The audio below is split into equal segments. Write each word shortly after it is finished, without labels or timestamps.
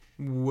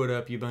What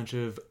up, you bunch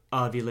of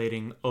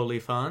ovulating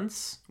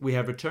olifants? We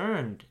have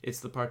returned. It's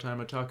the Part-Time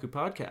Otaku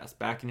Podcast.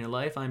 Back in your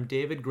life, I'm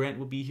David. Grant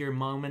will be here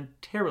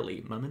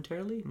momentarily.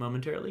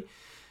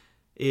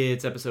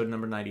 It's episode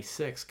number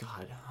 96.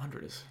 God,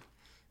 100 is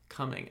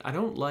coming. I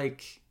don't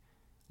like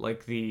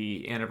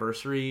the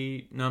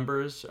anniversary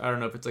numbers. I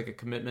don't know if it's like a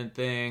commitment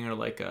thing or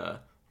like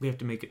we have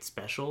to make it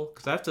special.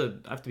 Because I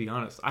have to be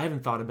honest, I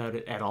haven't thought about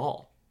it at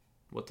all,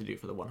 what to do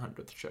for the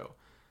 100th show.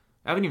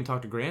 I haven't even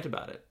talked to Grant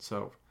about it,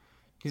 so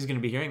he's going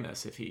to be hearing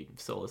this if he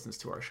still listens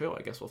to our show.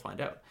 I guess we'll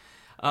find out.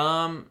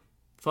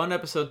 Fun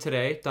episode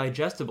today.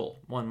 Digestible,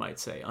 one might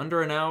say.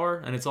 Under an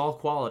hour, and it's all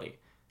quality.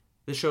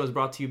 This show is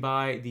brought to you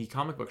by the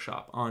Comic Book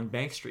Shop on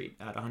Bank Street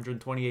at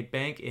 128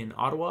 Bank in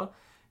Ottawa. You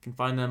can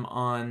find them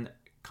on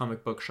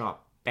Comic Book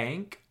Shop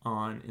Bank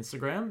on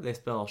Instagram. They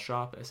spell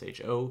shop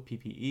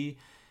S-H-O-P-P-E.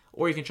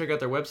 Or you can check out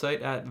their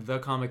website at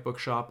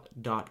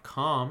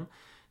thecomicbookshop.com.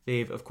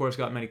 They've, of course,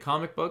 got many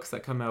comic books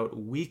that come out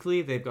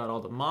weekly. They've got all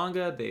the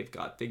manga. They've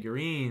got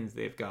figurines.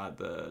 They've got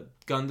the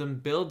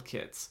Gundam build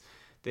kits.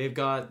 They've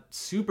got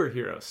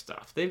superhero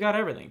stuff. They've got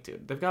everything,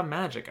 dude. They've got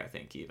magic, I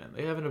think, even.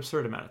 They have an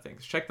absurd amount of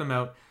things. Check them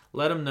out.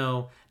 Let them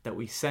know that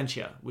we sent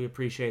you. We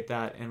appreciate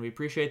that, and we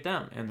appreciate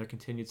them and their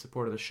continued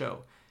support of the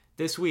show.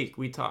 This week,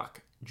 we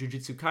talk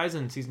Jujutsu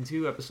Kaisen Season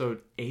 2,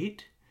 Episode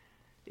 8.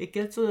 It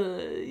gets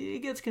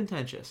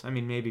contentious. I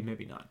mean,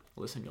 maybe not.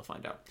 Listen, you'll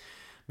find out.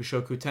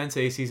 Mushoku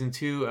Tensai Season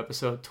 2,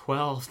 Episode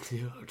 12,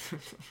 dude.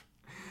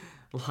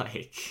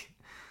 I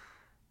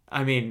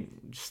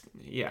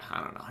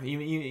don't know.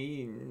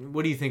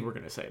 What do you think we're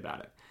going to say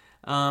about it?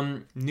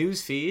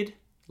 Newsfeed,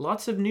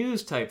 lots of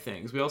news type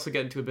things. We also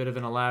get into a bit of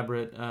an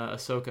elaborate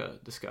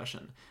Ashoka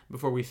discussion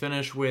before we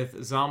finish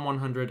with Zom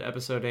 100,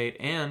 Episode 8,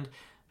 and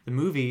the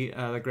movie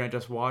that Grant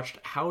just watched,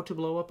 How to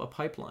Blow Up a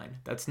Pipeline.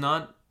 That's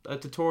not a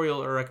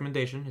tutorial or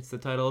recommendation. It's the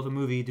title of a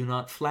movie. Do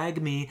not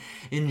flag me.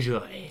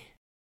 Enjoy.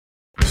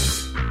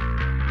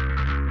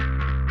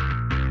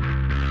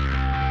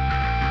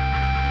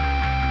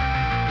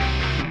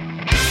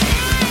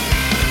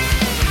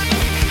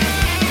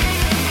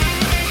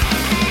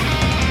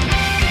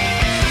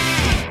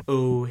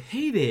 Oh,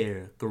 hey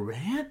there,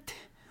 Grant.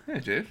 Hey,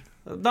 Dave.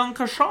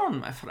 Dankeschön,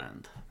 my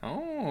friend.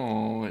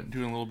 Oh,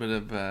 doing a little bit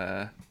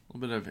of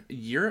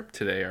Europe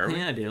today, are we?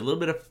 Yeah, dude. A little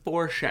bit of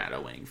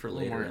foreshadowing for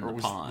later in the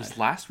pod. Was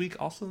last week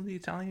also the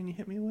Italian you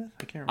hit me with?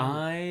 I can't remember.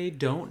 I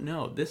don't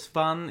know. This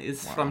one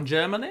is from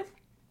Germany.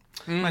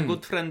 My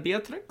good friend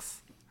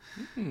Beatrix.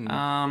 She's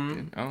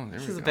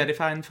a very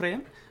fine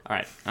friend. All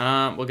right,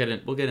 we'll get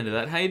into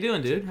that. How you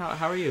doing, dude?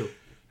 How are you?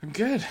 I'm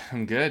good.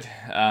 I'm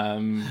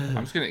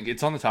just gonna.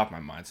 It's on the top of my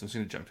mind, so I'm just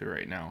gonna jump to it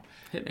right now.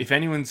 If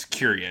anyone's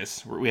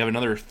curious, we have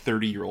another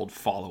 30-year-old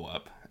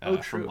follow-up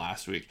from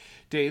last week.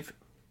 Dave,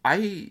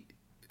 I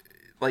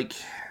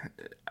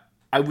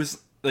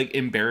was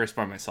embarrassed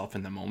by myself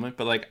in the moment,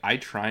 but I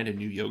tried a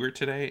new yogurt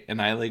today,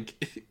 and I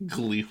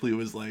gleefully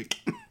was like,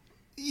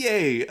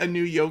 "Yay, a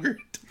new yogurt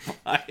to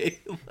buy!"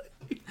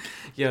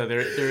 Yeah,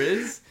 there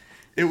is.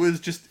 It was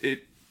just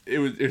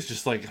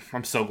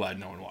I'm so glad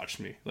no one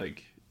watched me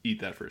eat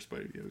that first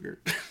bite of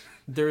yogurt.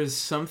 There is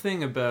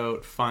something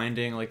about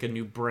finding a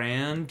new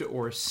brand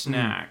or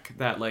snack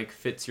that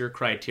fits your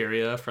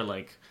criteria for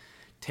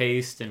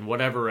taste and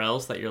whatever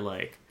else that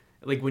you're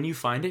when you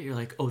find it, you're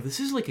like, oh,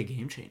 this is a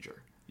game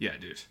changer. Yeah,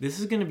 dude.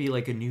 This is going to be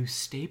a new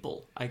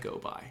staple I go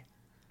by.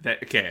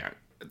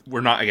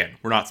 We're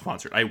not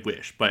sponsored. I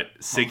wish, but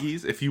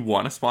Siggy's, if you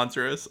want to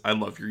sponsor us, I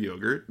love your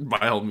yogurt.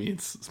 By all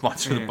means,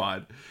 sponsor the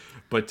pod.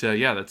 But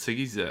that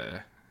Siggy's,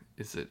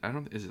 is it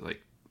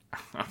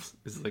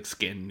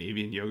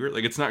Scandinavian yogurt?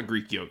 It's not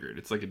Greek yogurt.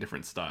 It's a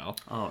different style.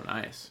 Oh,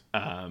 nice.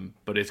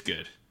 But it's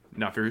good.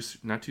 Not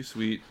too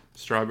sweet.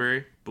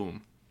 Strawberry,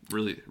 boom.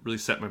 Really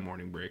set my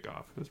morning break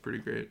off. It was pretty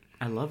great.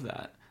 I love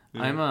that.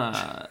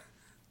 Yeah.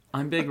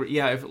 I'm big.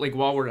 Yeah, if,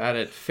 while we're at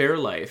it,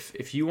 Fairlife,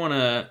 if you want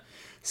to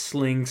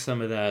sling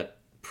some of that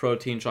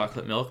protein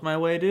chocolate milk my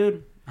way,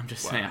 dude, I'm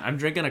just saying, I'm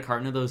drinking a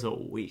carton of those a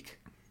week.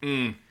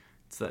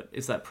 It's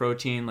that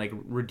protein,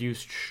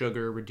 reduced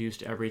sugar,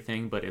 reduced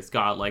everything, but it's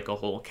got a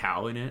whole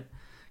cow in it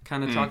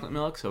kind of chocolate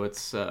milk. So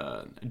it's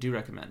I do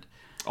recommend.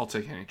 I'll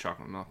take any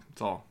chocolate milk.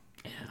 It's all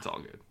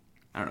good.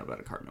 I don't know about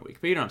a carton a week,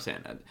 but you know what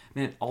I'm saying.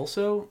 Man,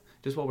 also,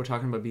 just while we're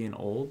talking about being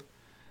old,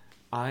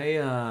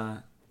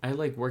 I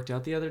worked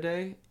out the other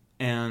day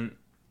and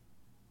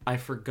I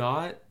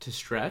forgot to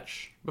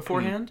stretch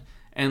beforehand,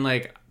 and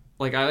I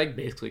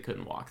basically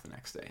couldn't walk the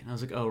next day. And I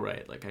was like, oh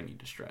right, I need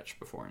to stretch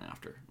before and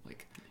after.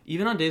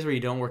 Even on days where you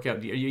don't work out, are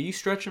you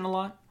stretching a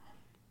lot?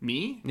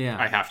 Me? Yeah.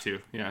 I have to.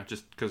 Yeah,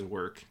 just because of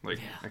work.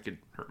 I could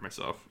hurt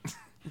myself.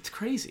 It's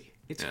crazy.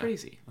 It's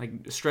crazy.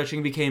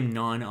 Stretching became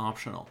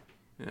non-optional.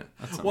 Yeah.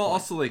 Well,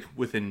 also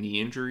with a knee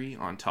injury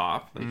on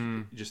top,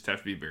 you just have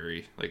to be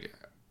very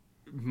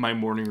my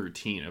morning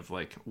routine of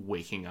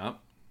waking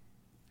up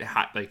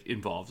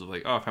involves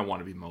if I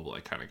want to be mobile, I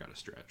kind of got to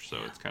stretch. So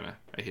it's kind of,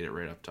 I hit it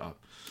right up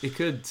top. It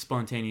could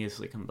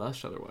spontaneously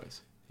combust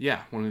otherwise.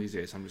 Yeah, one of these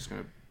days I'm just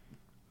gonna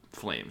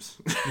flames.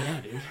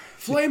 Yeah, dude.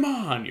 Flame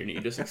on! Your knee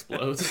just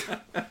explodes.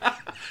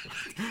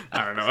 All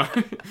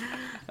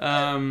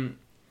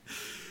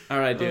All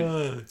right,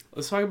 dude.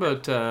 Let's talk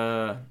about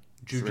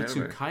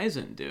Jujutsu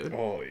Kaisen, dude.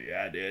 Oh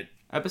yeah, dude.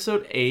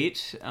 Episode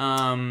 8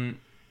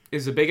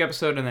 is a big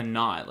episode and then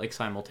not, like,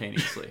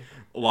 simultaneously.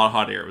 A lot of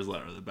hot air was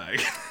let out of the bag.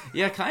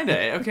 Yeah, kind of.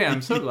 Okay,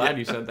 I'm so glad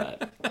you said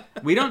that.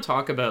 We don't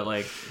talk about,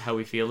 like, how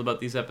we feel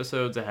about these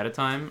episodes ahead of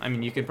time. I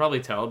mean, you can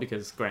probably tell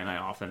because Grant and I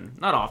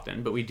not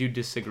often, but we do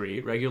disagree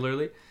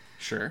regularly.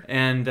 Sure.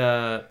 And,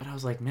 but I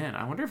was like, man,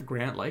 I wonder if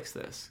Grant likes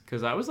this.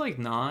 Because I was, like,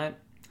 not...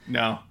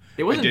 No.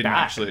 It wasn't I didn't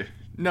bad. Actually.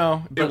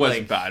 No, But, it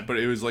wasn't like... bad, but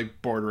it was,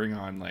 like, bordering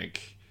on,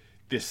 like,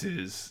 this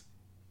is...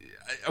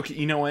 Okay,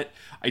 you know what?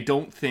 I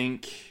don't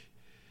think...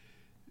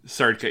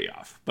 Sorry to cut you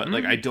off, but,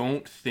 like, I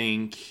don't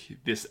think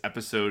this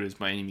episode is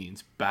by any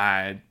means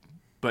bad,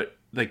 but,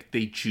 like,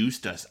 they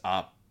juiced us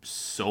up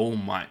so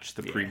much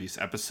the previous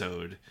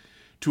episode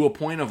to a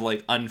point of,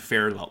 like,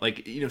 unfair,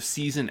 like, you know,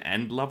 season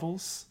end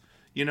levels,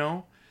 you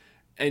know?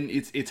 And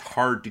it's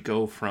hard to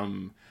go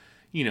from,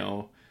 you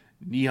know,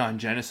 Neon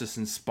Genesis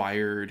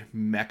inspired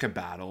mecha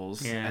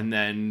battles, and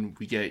then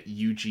we get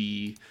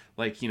Yuji,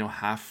 like, you know,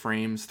 half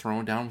frames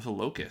thrown down with a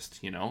locust,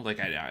 you know? Like,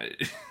 I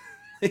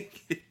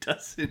like, it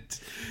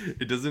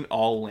doesn't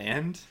all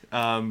land.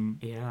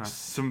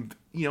 Some,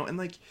 you know, and,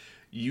 like,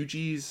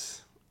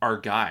 Yuji's our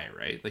guy,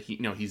 right? Like,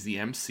 he's the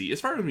MC. As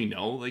far as we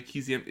know, like,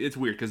 it's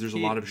weird because there's a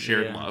lot of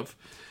shared love.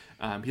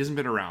 He hasn't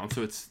been around,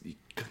 so you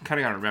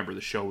kind of got to remember the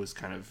show was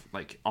kind of,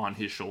 like, on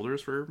his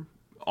shoulders for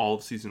all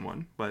of season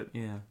 1. But,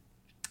 you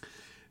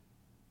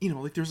know,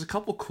 like, there's a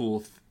couple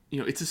cool, you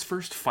know, it's his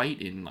first fight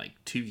in, like,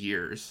 2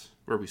 years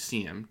where we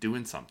see him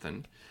doing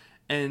something.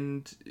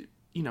 And,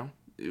 you know,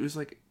 it was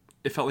like,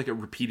 it felt like it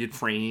repeated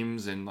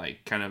frames and,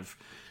 like, kind of,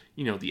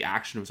 you know, the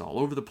action was all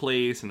over the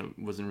place and it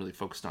wasn't really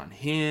focused on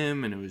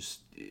him, and it was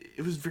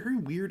very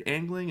weird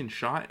angling and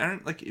shot.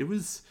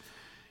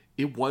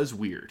 It was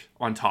weird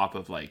on top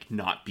of, like,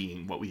 not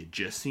being what we had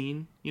just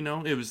seen, you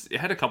know? It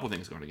had a couple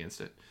things going against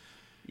it.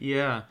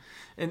 Yeah.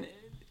 And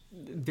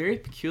very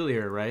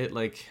peculiar, right?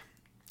 Like,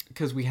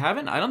 because I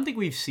don't think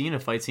we've seen a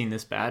fight scene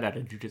this bad out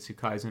of Jujutsu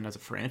Kaisen as a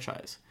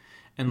franchise.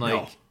 And,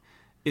 like,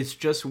 it's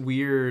just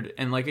weird.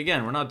 And, like,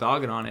 again, we're not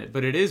dogging on it,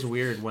 but it is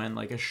weird when,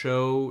 like, a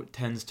show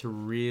tends to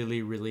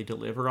really, really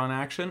deliver on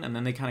action, and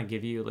then they kind of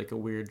give you, like, a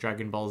weird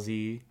Dragon Ball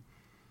Z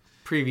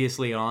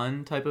previously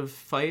on type of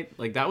fight.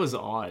 Like, that was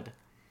odd.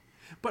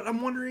 But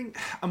I'm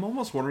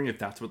almost wondering if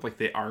that's what, like,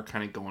 they are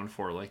kind of going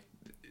for, like,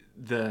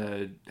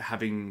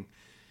 having,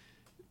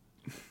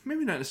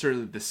 maybe not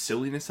necessarily the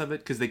silliness of it,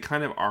 because they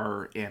kind of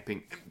are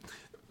amping.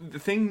 The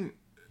thing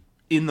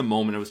in the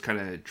moment, I was kind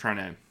of trying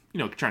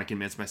to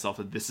convince myself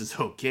that this is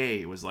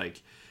okay. It was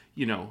like,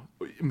 you know,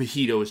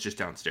 Mahito is just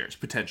downstairs,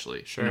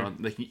 potentially. Sure. You know,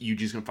 like,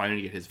 Yuji's going to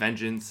finally get his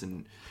vengeance,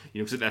 and,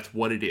 you know, so that's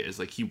what it is.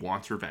 Like, he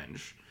wants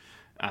revenge.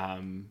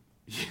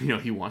 You know,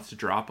 he wants to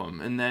drop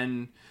him. And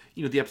then,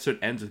 you know, the episode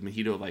ends with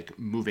Mahito, like,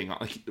 moving on.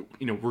 Like,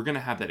 you know, we're going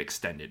to have that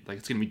extended. Like,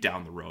 it's going to be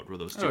down the road where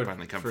those two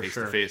finally come face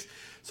to face.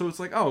 So it's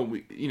like,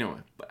 you know,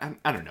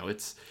 I don't know.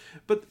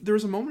 But there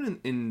was a moment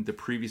in the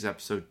previous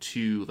episode,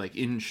 too, like,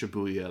 in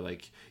Shibuya,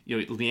 like, you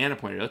know, Leanna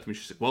pointed out to me,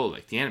 she's like, whoa,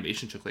 like, the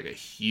animation took, like, a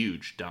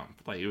huge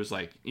dump. Like, it was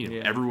like, you know,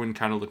 everyone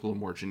kind of looked a little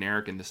more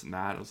generic and this and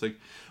that. I was like,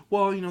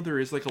 well, you know, there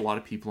is, like, a lot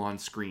of people on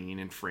screen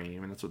and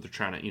frame, and that's what they're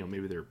trying to, you know,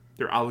 maybe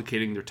they're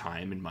allocating their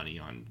time and money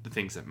on the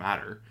things that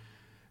matter.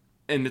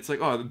 And it's like,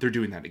 oh, they're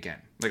doing that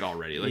again, like,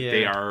 already. Like,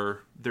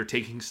 they're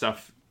taking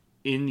stuff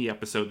in the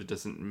episode that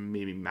doesn't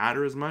maybe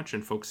matter as much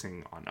and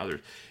focusing on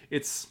others.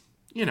 It's,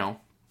 you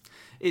know,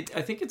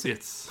 I think it's a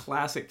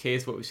classic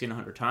case of what we've seen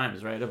 100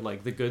 times, right? Of,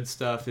 like, the good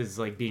stuff is,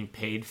 like, being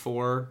paid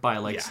for by,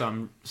 like,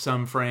 some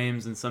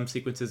frames and some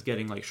sequences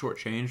getting, like,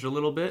 shortchanged a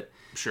little bit.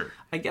 Sure.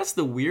 I guess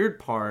the weird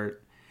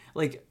part,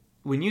 like,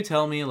 when you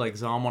tell me, like,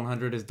 Zom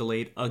 100 is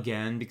delayed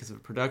again because of a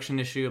production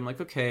issue, I'm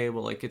like, okay,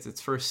 well, like, it's its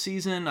first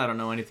season. I don't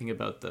know anything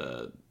about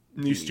the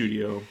new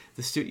studio.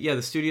 The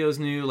studio's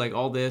new, like,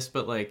 all this,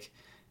 but, like,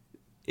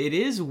 it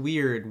is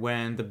weird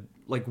when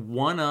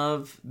one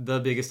of the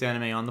biggest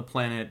anime on the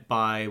planet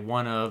by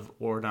one of,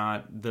 or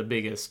not the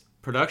biggest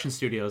production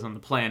studios on the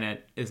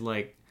planet is,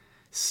 like,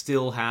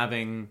 still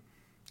having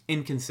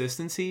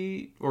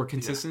inconsistency or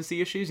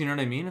consistency issues. You know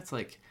what I mean? It's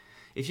like,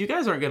 if you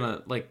guys aren't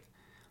gonna, like,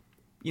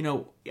 you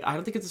know, I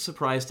don't think it's a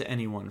surprise to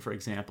anyone, for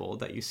example,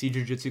 that you see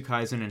Jujutsu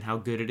Kaisen and how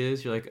good it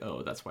is. You're like,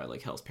 oh, that's why,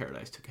 like, Hell's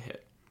Paradise took a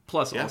hit.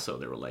 Plus, also,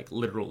 there were, like,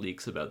 literal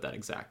leaks about that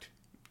exact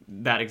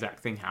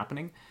thing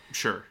happening.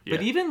 Sure, yeah.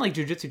 But even, like,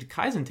 Jujutsu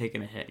Kaisen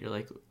taking a hit, you're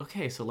like,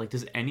 okay, so, like,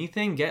 does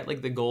anything get,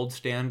 like, the gold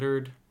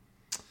standard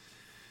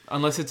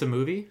unless it's a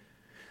movie?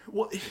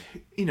 Well,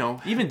 you know,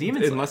 even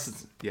Demon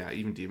Slayer.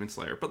 Even Demon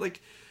Slayer. But,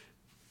 like,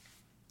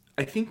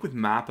 I think with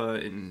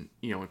MAPPA and,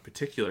 you know, in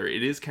particular,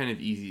 it is kind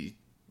of easy.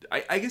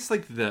 I guess,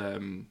 like,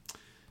 the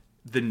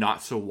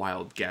not so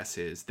wild guess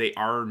is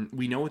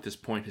we know at this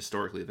point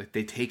historically, like,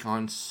 they take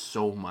on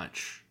so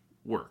much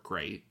work,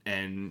 right?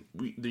 And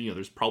you know,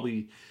 there's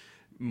probably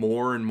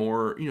more and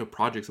more, you know,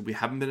 projects that we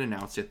haven't been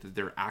announced yet that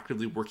they're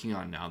actively working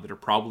on now that are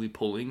probably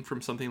pulling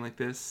from something like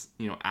this,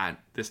 you know, at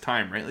this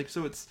time, right? Like,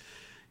 so it's,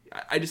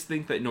 I just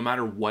think that no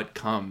matter what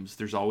comes,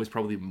 there's always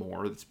probably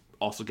more that's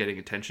also getting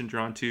attention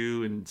drawn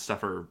to and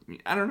stuff. Or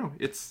I don't know.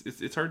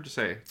 It's hard to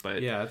say,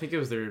 but yeah, I think it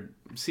was their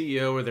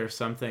CEO or their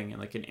something in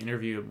like an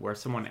interview where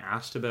someone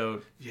asked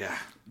about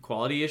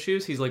quality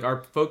issues. He's like,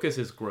 our focus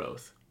is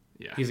growth.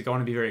 Yeah. He's like, I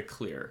want to be very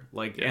clear.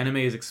 Like anime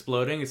is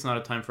exploding. It's not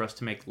a time for us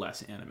to make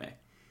less anime.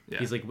 Yeah.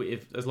 He's like,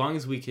 as long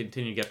as we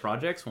continue to get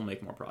projects, we'll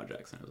make more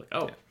projects. And I was like,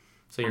 oh,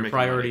 so your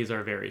priorities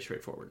are very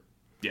straightforward.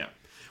 Yeah.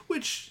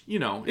 Which, you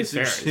know, it's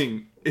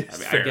interesting.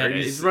 It's fair. I get it.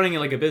 It's running it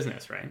like a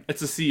business, right?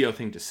 It's a CEO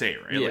thing to say,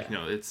 right? Yeah. Like, you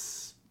know,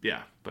 it's,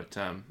 but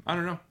I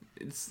don't know.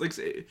 It's like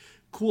a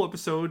cool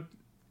episode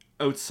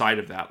outside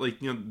of that.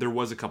 Like, you know, there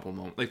was a couple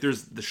moments. Like,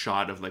 there's the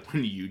shot of, like,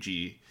 when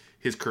Yuji,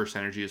 his curse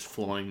energy is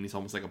flowing and he's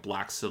almost like a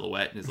black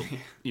silhouette and his,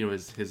 you know,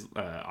 his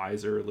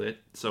eyes are lit.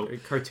 So very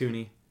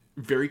cartoony.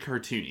 Very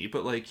cartoony,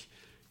 but like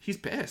he's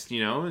pissed, you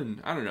know,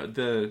 and I don't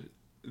know,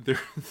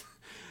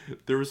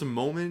 there was a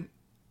moment.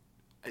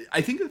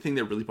 I think the thing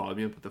that really bothered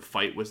me about the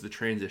fight was the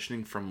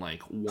transitioning from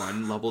like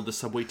one level of the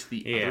subway to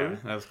the other. Yeah,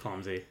 that was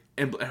clumsy.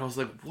 And I was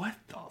like, what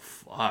the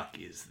fuck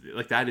is this?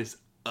 Like, that is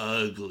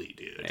ugly,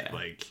 dude. Yeah.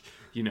 Like,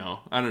 you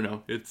know, I don't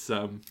know. It's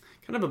kind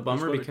of a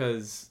bummer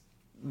because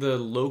the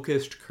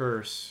locust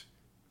curse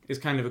is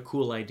kind of a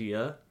cool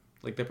idea.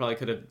 Like, they probably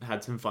could have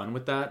had some fun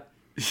with that.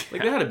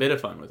 Like, they had a bit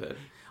of fun with it.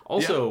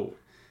 Also,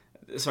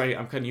 sorry,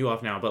 I'm cutting you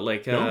off now, but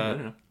like,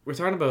 no. We're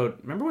talking about,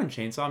 remember when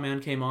Chainsaw Man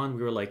came on?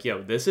 We were like,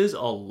 yo, this is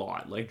a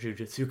lot like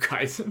Jujutsu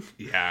Kaisen.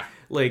 Yeah.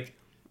 Like,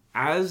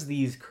 as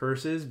these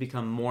curses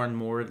become more and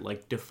more,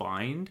 like,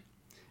 defined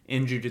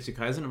in Jujutsu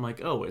Kaisen, I'm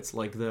like, oh, it's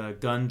like the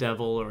gun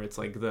devil or it's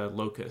like the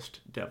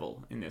locust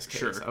devil in this case.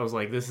 Sure. I was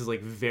like, this is,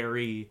 like,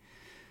 very,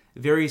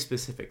 very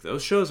specific.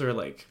 Those shows are,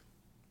 like,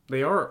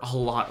 they are a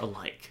lot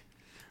alike.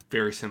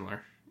 Very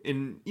similar.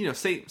 And, you know,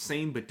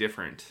 same but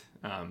different.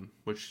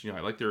 Which, you know,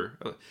 I like their...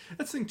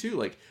 that's the thing, too.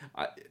 Like,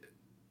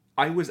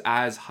 I was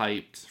as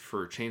hyped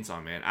for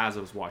Chainsaw Man as I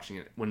was watching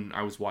it when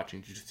I was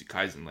watching Jujutsu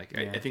Kaisen. Like,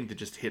 I think that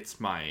just hits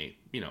my,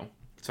 you know,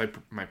 it's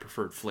my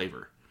preferred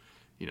flavor.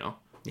 You know?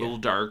 A little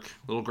dark,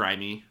 a little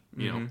grimy,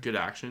 you know, good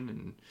action,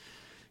 and,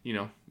 you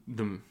know,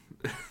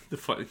 the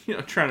fun, you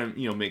know, trying to,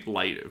 you know, make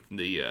light of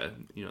the,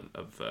 you know,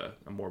 of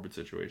a morbid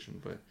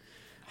situation. But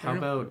how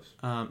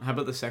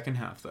about the second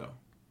half, though?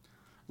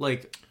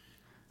 Like...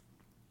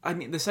 I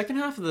mean, the second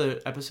half of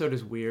the episode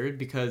is weird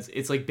because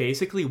it's, like,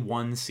 basically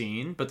one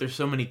scene, but there's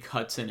so many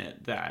cuts in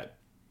it that,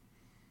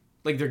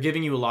 like, they're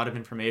giving you a lot of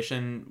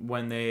information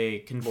when they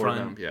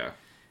confront...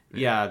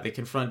 Yeah, they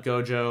confront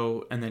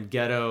Gojo, and then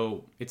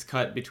Geto, it's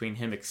cut between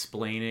him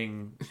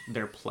explaining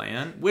their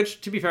plan,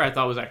 which, to be fair, I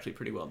thought was actually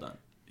pretty well done.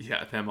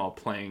 Yeah, them all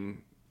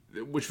playing...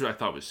 Which I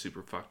thought was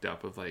super fucked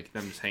up, of like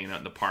them just hanging out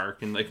in the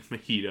park and like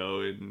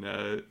Mojito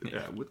and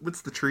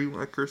what's the tree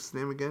curse's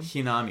name again?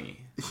 Hinami.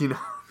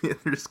 They're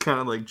just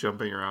kind of like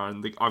jumping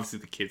around. Like, obviously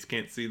the kids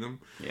can't see them.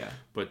 Yeah.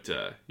 But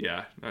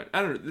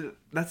I don't know.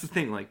 That's the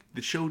thing. Like,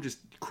 the show just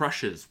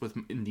crushes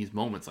in these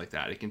moments like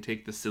that. It can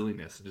take the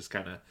silliness and just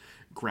kind of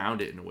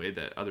ground it in a way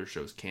that other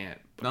shows can't.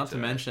 But, not to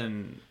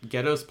mention,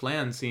 Geto's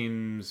plan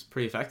seems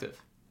pretty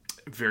effective.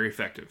 Very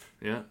effective.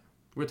 Yeah.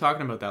 We were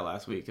talking about that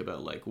last week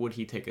about, like, would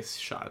he take a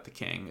shot at the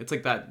king? It's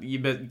like that, you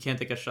can't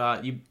take a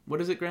shot. What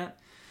is it, Grant?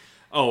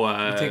 Oh,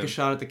 you take a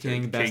shot at the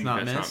king, best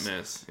not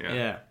miss.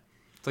 Yeah.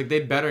 It's like, they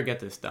better get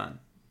this done.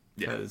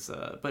 Because,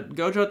 but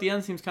Gojo at the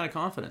end seems kind of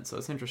confident, so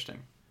it's interesting.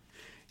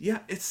 Yeah,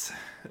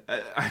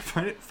 I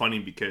find it funny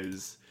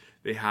because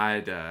they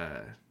had,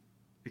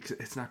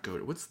 it's not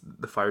Gojo. What's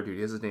the fire dude?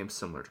 He has his name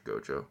similar to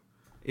Gojo.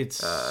 It's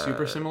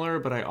super similar,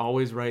 but I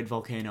always write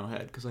Volcano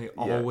Head because I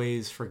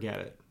always forget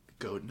it.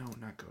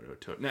 Not Gojo.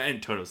 Toto.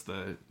 And Toto's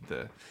the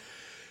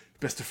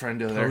best of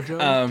friend there.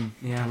 Gojo?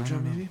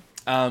 Gojo maybe.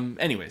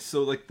 Anyway,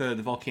 so like the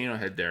Volcano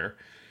Head there,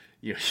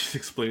 you know, he's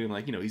explaining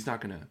like, you know, he's not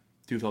gonna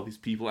do with all these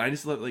people. And I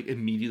just love, like,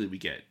 immediately we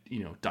get,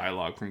 you know,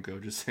 dialogue from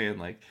Gojo saying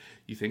like,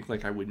 you think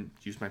like I wouldn't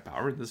use my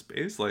power in this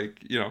space? Like,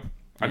 you know,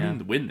 I mean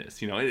to win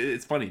this. You know,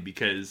 it's funny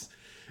because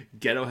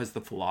Geto has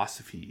the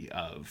philosophy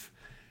of,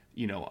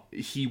 you know,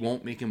 he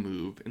won't make a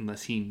move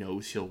unless he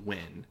knows he'll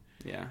win.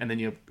 Yeah. And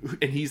then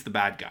and he's the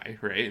bad guy,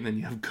 right? And then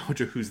you have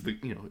Gojo, who's the,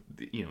 you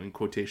know, in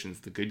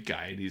quotations, the good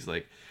guy. And he's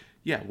like,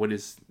 yeah,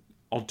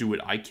 I'll do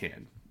what I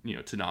can, you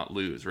know, to not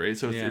lose, right?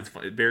 So it's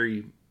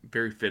very,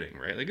 very fitting,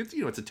 right? Like, it's,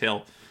 you know, it's a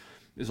tale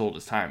as old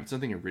as time. It's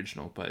nothing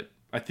original, but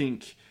I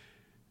think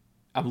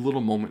a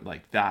little moment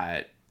like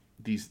that,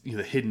 these, you know,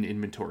 the hidden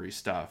inventory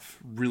stuff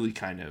really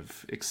kind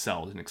of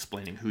excelled in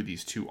explaining who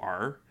these two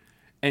are,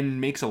 and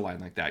makes a line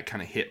like that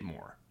kind of hit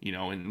more. You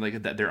know, and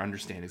like that, their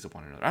understandings of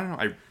one another. I don't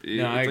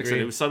know. I agree.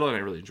 It was subtle, and I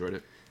really enjoyed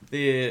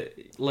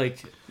it.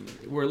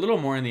 We're a little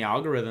more in the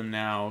algorithm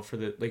now for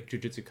the like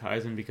Jujutsu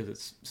Kaisen because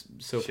it's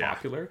so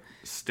popular.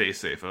 Stay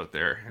safe out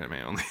there, anime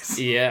only.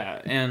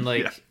 Yeah, and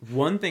like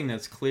one thing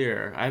that's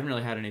clear. I haven't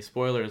really had any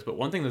spoilers, but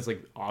one thing that's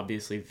like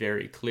obviously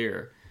very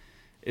clear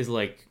is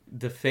like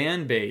the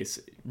fan base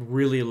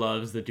really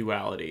loves the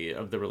duality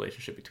of the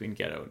relationship between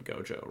Geto and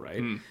Gojo,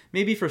 right?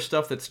 Maybe for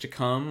stuff that's to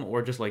come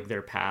or just like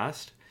their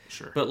past.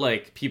 Sure. But,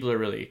 like, people are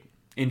really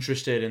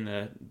interested in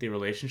the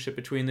relationship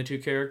between the two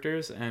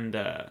characters, and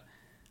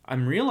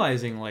I'm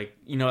realizing, like,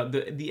 you know,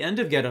 the end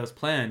of Geto's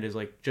plan is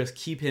like just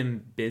keep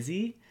him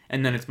busy,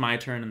 and then it's my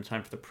turn and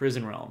time for the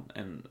prison realm.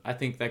 And I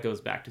think that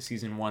goes back to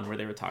season 1 where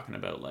they were talking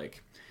about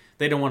like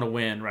they don't want to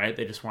win, right?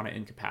 They just want to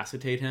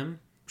incapacitate him,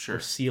 Sure. or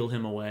seal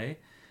him away.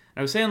 And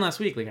I was saying last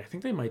week, like, I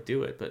think they might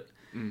do it, but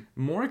I'm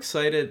more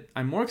excited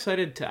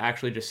to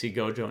actually just see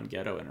Gojo and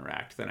Geto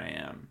interact than I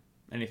am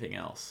anything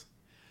else.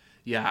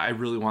 Yeah, I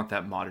really want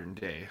that modern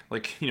day.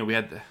 Like, you know, we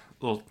had the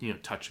little, you know,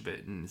 touch of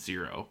it in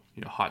Zero,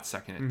 you know, hot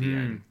second at the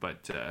end.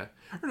 But I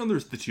don't know,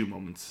 there's the 2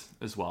 moments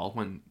as well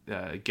when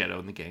Geto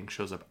and the gang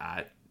shows up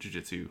at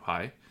Jujutsu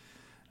High.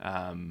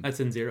 That's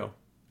in Zero.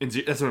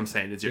 That's what I'm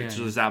saying. It's, Yeah,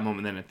 so there's that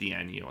moment then at the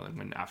end, you know, like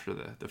when after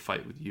the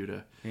fight with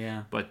Yuta.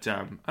 Yeah. But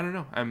I don't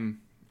know. I'm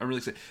really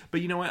excited.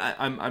 But you know what?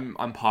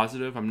 I'm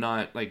positive. I'm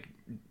not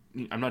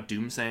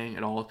doomsaying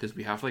at all, because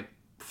we have like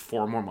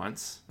 4 more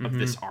months of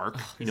this arc.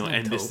 You know,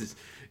 and dope? this is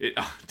it.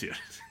 Oh, dude.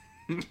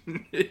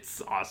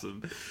 It's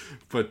awesome.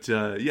 But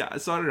yeah,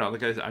 so I don't know.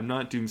 Like I said, I'm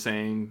not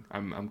doomsaying.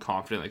 I'm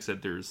confident. Like I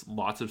said, there's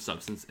lots of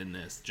substance in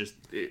this.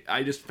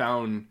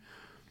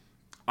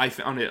 I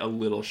found it a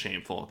little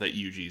shameful that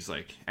Yuji's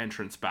like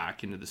entrance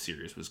back into the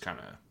series was kind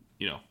of,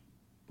 you know,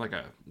 like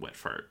a wet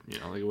fart. You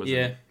know, like it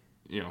wasn't.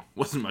 You know,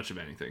 wasn't much of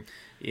anything.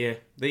 Yeah,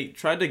 they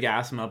tried to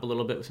gas him up a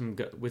little bit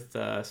with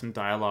some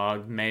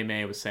dialogue.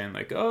 May was saying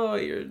like, "Oh,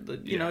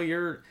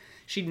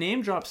 She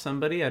name dropped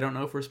somebody. I don't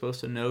know if we're supposed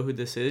to know who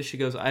this is. She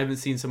goes, "I haven't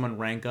seen someone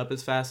rank up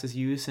as fast as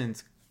you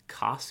since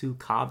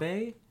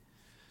Kasukabe."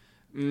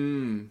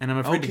 And I'm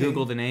afraid to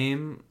Google the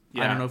name.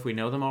 Yeah. I don't know if we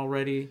know them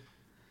already.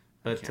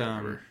 But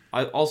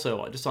I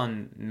also just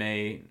on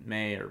May,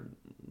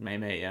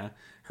 yeah.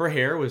 Her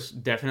hair was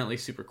definitely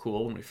super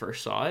cool when we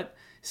first saw it.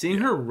 Seeing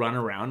her run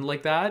around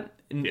like that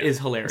is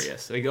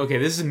hilarious. Like, okay,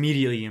 this is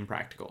immediately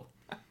impractical.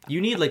 You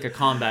need like a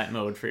combat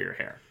mode for your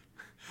hair.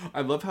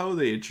 I love how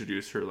they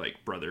introduce her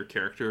like brother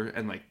character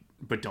and like,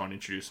 but don't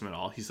introduce him at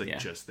all. He's like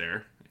just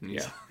there, and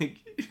he's like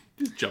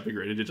just jumping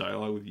right into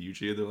dialogue with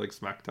Yuji, and they're like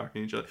smack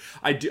talking each other.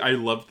 I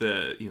love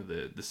the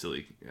the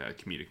silly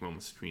comedic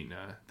moments between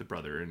the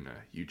brother and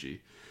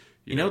Yuji.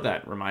 You know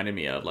that reminded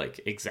me of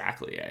like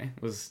exactly.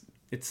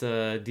 It's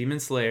a Demon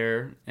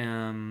Slayer.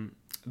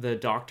 The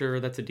doctor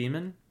that's a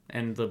demon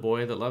and the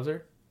boy that loves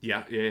her.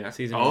 Yeah.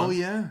 Season 1.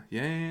 Yeah.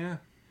 Totally.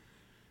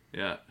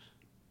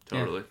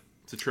 Yeah.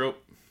 It's a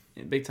trope.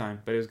 Big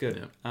time, but it was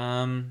good.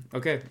 Yeah.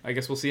 Okay, I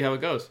guess we'll see how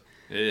it goes.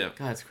 Yeah.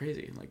 God, it's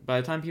crazy. Like by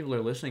the time people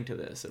are listening to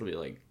this, it'll be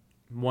like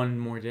one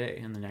more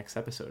day and the next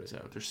episode is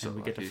out. They're so we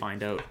lucky. Get to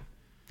find out.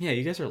 Yeah,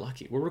 you guys are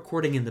lucky. We're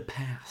recording in the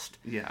past.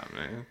 Yeah,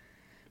 man.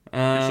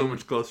 You're so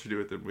much closer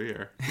to it than we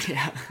are.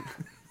 Yeah.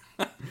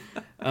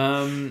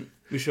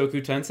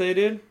 Mushoku Tensai,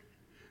 dude?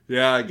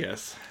 Yeah, I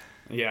guess.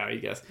 Yeah, I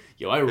guess.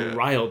 I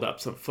riled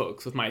up some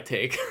folks with my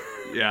take.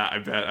 Yeah, I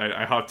bet.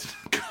 I hopped in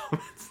the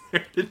comments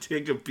there to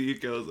take a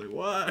peek. I was like,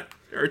 what?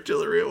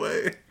 Artillery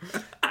away.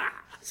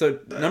 So,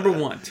 number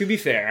 1, to be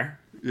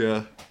fair.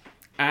 Yeah.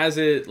 I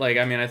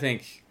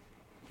think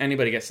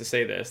anybody gets to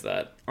say this,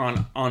 that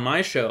on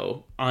my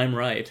show, I'm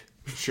right.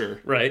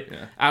 Sure. Right?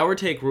 Yeah. Our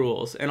take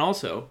rules. And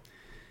also,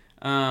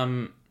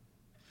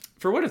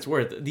 for what it's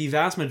worth, the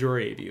vast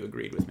majority of you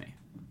agreed with me.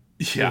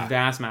 Yeah.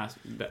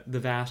 The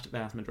vast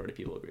majority of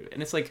people agree with it.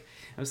 And it's like,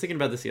 I was thinking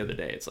about this the other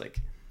day. It's like,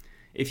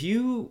 if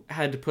you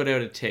had to put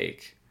out a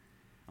take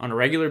on a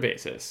regular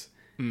basis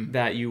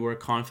that you were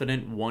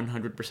confident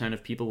 100%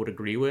 of people would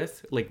agree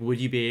with, like,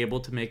 would you be able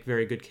to make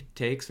very good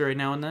takes right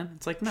now and then?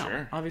 It's like, no.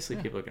 Sure. Obviously,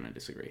 people are going to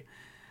disagree.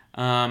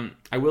 I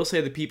will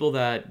say the people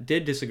that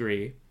did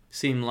disagree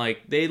seemed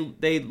like they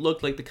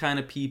looked like the kind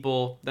of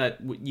people that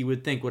you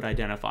would think would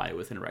identify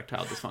with an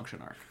erectile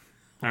dysfunction arc.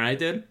 All right,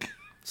 dude?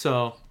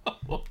 So,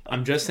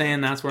 I'm just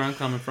saying that's where I'm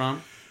coming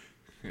from.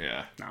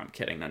 Yeah. No, I'm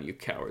kidding. None of you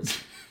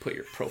cowards put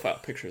your profile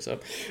pictures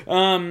up.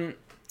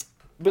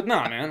 But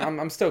no, man,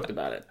 I'm stoked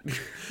about it.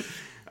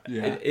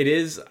 Yeah. It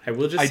is, I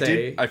will just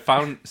say...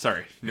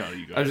 Sorry. No,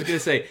 you go. I was just going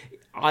to say,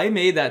 I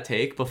made that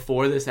take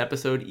before this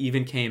episode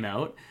even came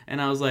out,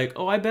 and I was like,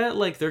 I bet,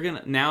 like, they're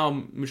going to... Now,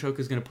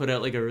 Mushoku's going to put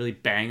out, like, a really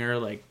banger,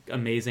 like,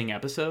 amazing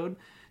episode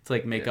to,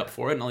 like, make up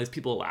for it, and all these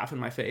people laugh in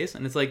my face,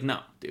 and it's like, no,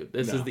 dude,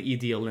 this is the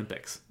ED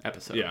Olympics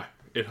episode. Yeah.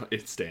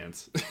 It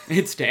stands.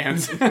 It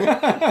stands.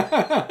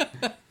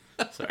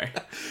 Sorry.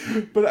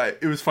 But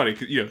it was funny,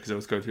 because I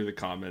was going through the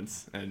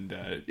comments, and,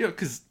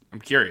 because I'm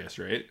curious,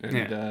 right?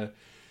 And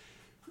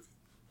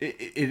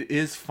it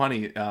is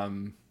funny.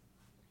 And,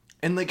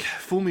 like,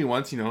 fool me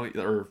once,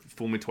 or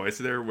fool me twice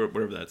there,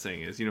 whatever that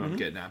saying is, I'm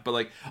getting at. But,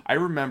 like, I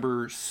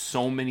remember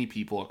so many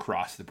people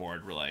across the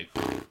board were like,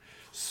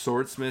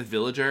 Swordsmith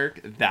Village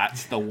arc,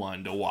 that's the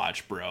one to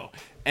watch, bro.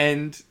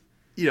 And...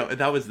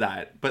 that was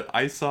that. But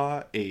I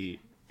saw a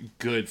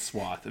good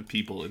swath of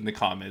people in the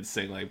comments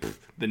saying, like,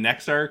 the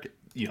next arc,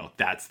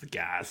 that's the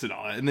gas and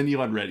all that. And then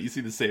on Reddit, you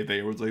see the same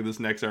thing. Where it's like, this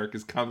next arc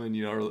is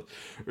coming, or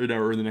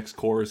the next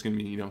core is going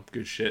to be,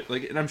 good shit.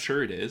 Like, and I'm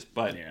sure it is,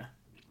 but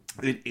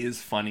it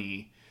is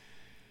funny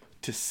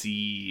to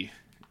see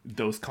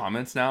those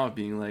comments now of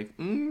being like,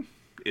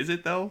 Is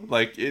it though?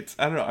 Like, it's,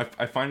 I don't know.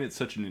 I find it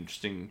such an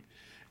interesting.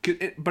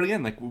 But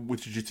again, like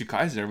with Jujutsu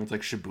Kaisen, everyone's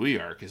like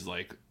Shibuya arc is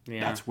like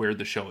that's where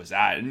the show is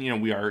at,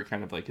 and we are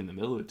kind of like in the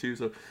middle of it too.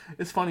 So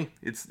it's funny.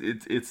 It's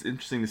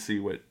interesting to see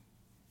what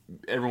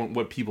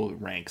people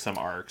rank some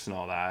arcs and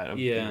all that.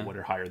 What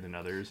are higher than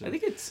others. And, I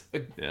think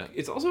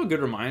it's also a good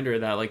reminder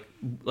that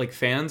like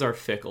fans are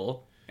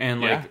fickle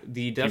and like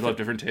people have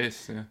different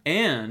tastes. Yeah.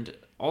 And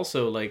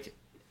also like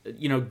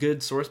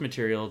good source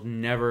material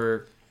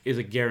never is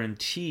a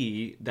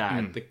guarantee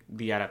that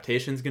the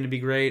adaptation is going to be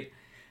great.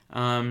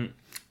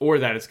 Or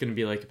that it's going to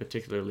be like a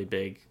particularly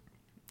big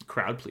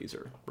crowd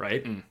pleaser,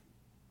 right?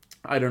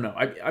 I don't know.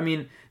 I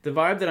mean, the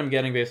vibe that I'm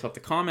getting based off the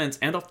comments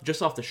and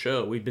just off the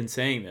show, we've been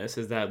saying this,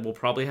 is that we'll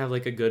probably have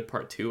like a good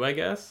part 2, I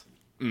guess.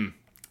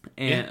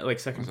 And like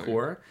second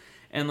core.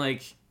 And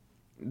like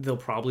they'll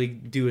probably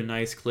do a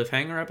nice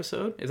cliffhanger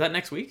episode. Is that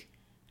next week?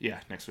 Yeah,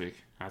 next week.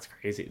 That's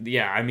crazy.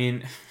 Yeah, I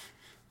mean...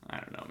 I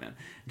don't know, man.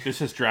 This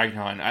has dragged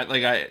on. I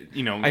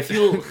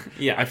feel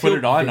I put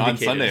it on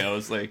Sunday. I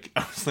was like,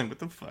 what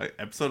the fuck?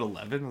 Episode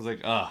 11? I was like,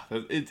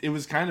 it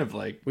was kind of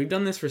like we've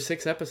done this for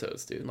 6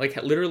 episodes, dude. Like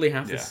literally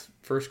half this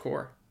first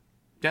core.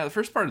 Yeah, the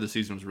first part of the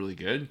season was really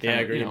good. I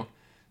agree.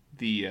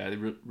 They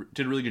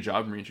did a really good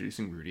job in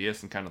reintroducing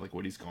Rudius and kind of like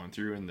what he's going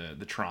through and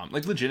the trauma,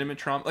 like legitimate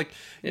trauma. Like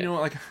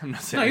like I'm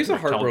not saying he's a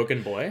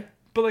heartbroken boy,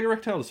 but like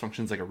erectile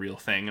dysfunction is like a real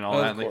thing and all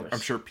that. Like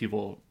I'm sure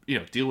people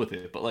deal with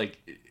it, but like.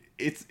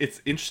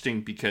 It's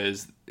interesting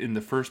because in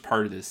the first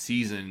part of this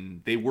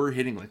season, they were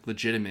hitting like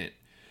legitimate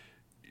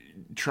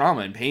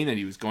trauma and pain that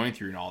he was going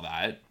through and all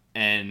that.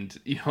 And,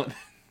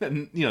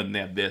 then they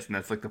have this and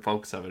that's like the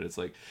focus of it. It's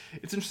like,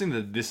 it's interesting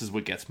that this is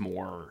what gets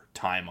more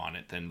time on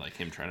it than like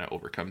him trying to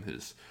overcome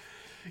his,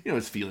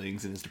 his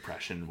feelings and his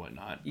depression and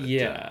whatnot. But,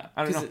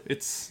 I don't know.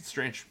 It's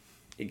strange.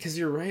 Because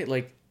you're right.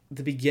 Like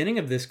the beginning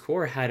of this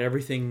core had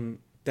everything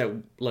that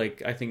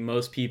like I think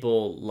most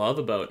people love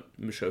about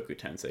Mushoku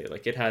Tensei.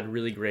 Like it had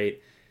really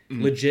great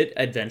legit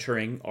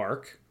adventuring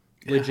arc,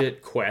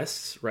 legit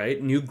quests,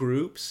 right? New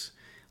groups,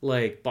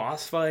 like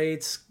boss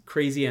fights,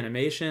 crazy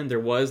animation. There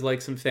was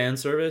like some fan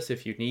service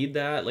if you need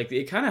that. Like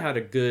it kind of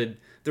had there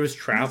was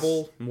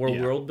travel, more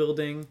world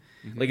building.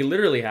 Like it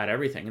literally had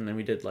everything. And then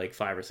we did like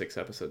 5 or 6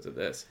 episodes of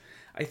this.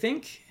 I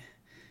think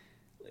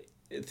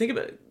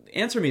about it.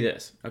 Answer me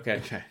this,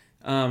 okay?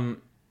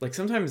 Like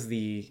sometimes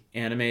the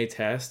anime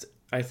test,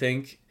 I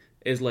think,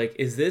 is like,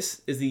 is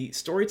the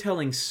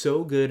storytelling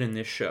so good in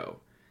this show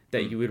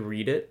that you would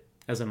read it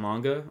as a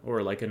manga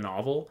or like a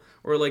novel?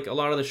 Or like a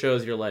lot of the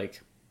shows you're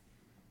like,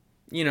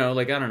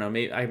 like, I don't know,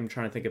 maybe I'm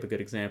trying to think of a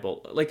good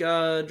example. Like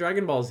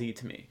Dragon Ball Z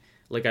to me.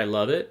 Like I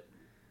love it,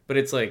 but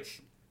it's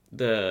like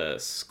the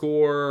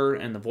score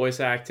and the voice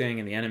acting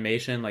and the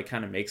animation like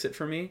kind of makes it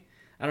for me.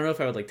 I don't know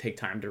if I would like take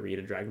time to read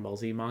a Dragon Ball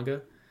Z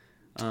manga.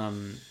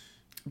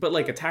 But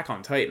like Attack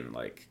on Titan,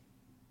 like,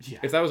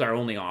 if that was our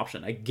only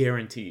option, I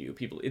guarantee you,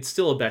 it's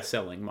still a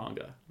best-selling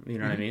manga. You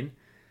know what I mean?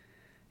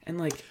 And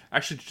like,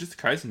 actually, Jujutsu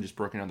Kaisen just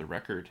broken on the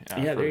record.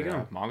 There you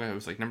go. Manga, it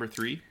was like number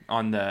 3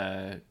 on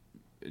the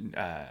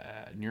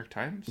New York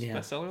Times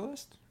bestseller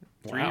list.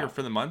 3 or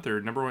for the month,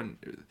 or number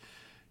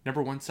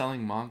one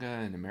selling manga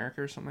in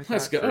America or something like that.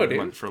 Let's go,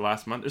 dude. For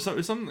last month,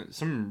 or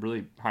some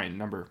really high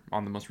number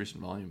on the most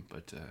recent volume.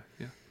 But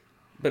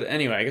But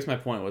anyway, I guess my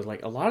point was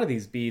like a lot of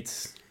these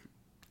beats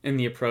and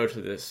the approach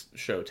that this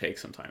show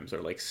takes sometimes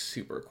are like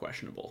super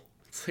questionable.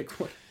 It's like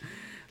what,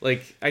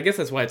 like I guess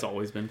that's why it's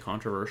always been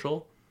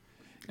controversial,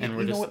 and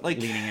we're just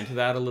leaning into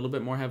that a little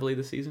bit more heavily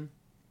this season.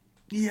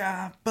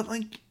 Yeah, but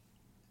like,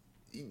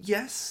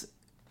 yes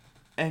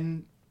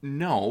and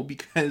no,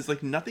 because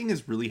like nothing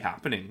is really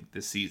happening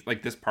this season.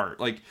 Like this part,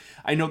 like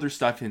I know there's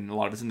stuff in a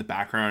lot of it's in the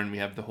background. We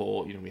have the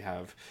whole, we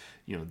have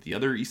the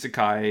other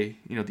isekai,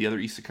 the other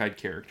isekai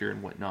character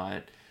and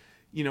whatnot.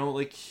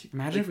 Like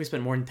imagine if we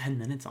spent more than 10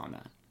 minutes on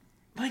that.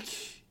 Like,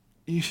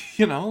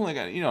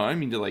 I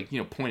mean to like,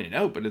 point it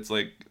out, but it's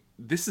like,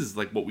 this is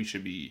like what we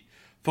should be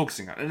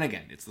focusing on. And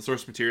again, it's the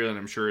source material, and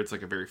I'm sure it's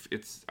like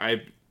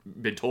I've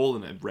been told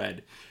and I've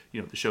read,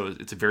 the show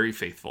it's very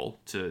faithful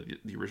to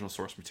the original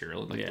source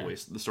material and like the way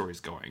the story's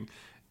going.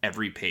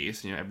 Every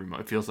pace, every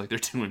month, it feels like they're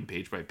doing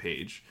page by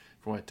page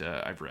for what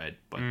I've read.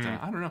 But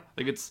I don't know.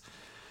 Like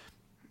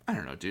I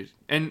don't know, dude.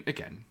 And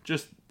again,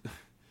 just...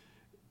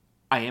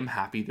 I am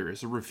happy there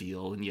is a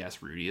reveal, and yes,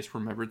 Rudius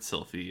remembered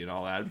Sylphie and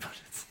all that, but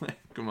it's like,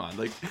 come on,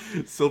 like,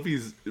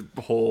 Sylphie's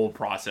whole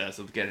process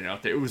of getting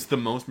out there, it was the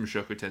most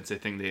Mushoku Tensei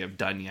thing they have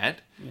done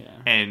yet,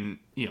 and,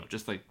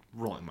 just, like,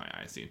 rolling my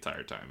eyes the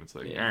entire time. It's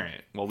like, all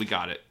right, well, we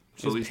got it.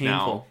 So at least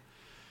painful,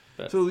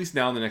 at least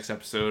now in the next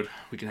episode,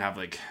 we can have,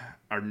 like,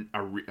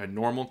 a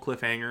normal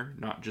cliffhanger,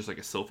 not just, like,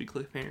 a Sylphie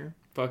cliffhanger.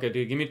 Fuck it,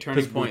 dude, give me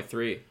Turning Point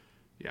 3.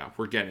 Yeah,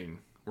 we're getting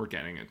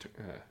it.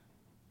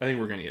 I think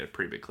we're going to get a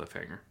pretty big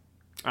cliffhanger.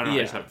 I don't know.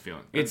 I just have a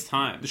feeling it's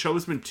time. The show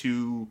has been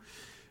too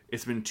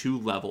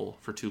level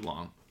for too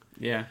long.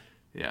 Yeah.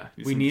 Yeah.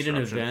 We need an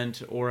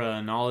event or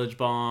a knowledge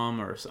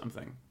bomb or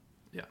something.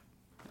 Yeah.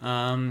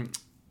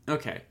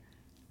 Okay.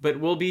 But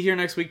we'll be here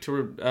next week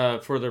to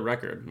for the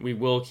record. We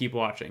will keep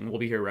watching. We'll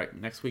be here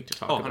next week to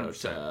talk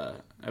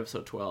about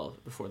episode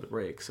 12 before the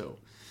break. So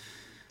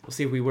we'll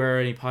see if we wear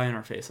any pie in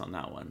our face on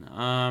that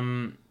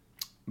one.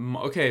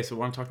 Okay, so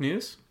want to talk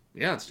news?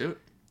 Yeah, let's do it.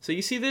 So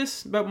you see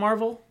this about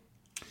Marvel?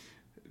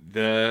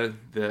 The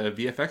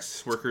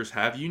VFX workers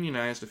have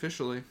unionized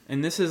officially.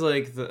 And this is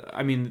like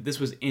this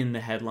was in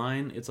the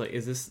headline. It's like,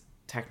 is this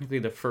technically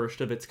the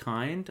first of its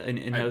kind, an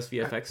in-house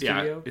VFX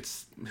studio? Yeah,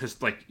 it's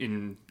just like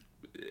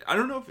I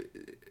don't know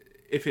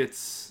if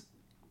it's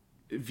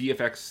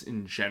VFX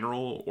in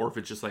general or if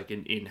it's just like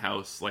an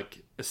in-house,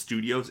 like a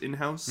studio's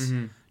in-house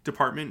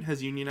department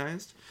has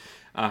unionized.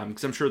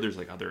 Because I'm sure there's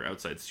like other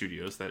outside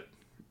studios that,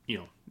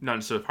 not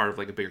necessarily part of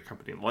like a bigger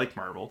company like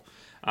Marvel,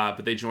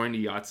 but they joined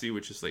IATSE,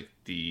 which is like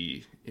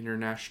the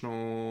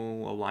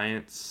International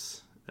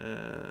Alliance,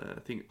 I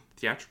think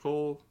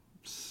theatrical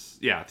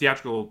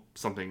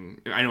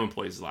something. I know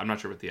employees. I'm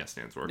not sure what the S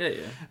stands for.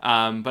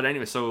 Yeah. But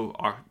anyway, so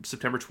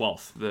September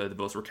 12th, the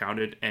votes were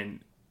counted, and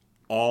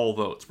all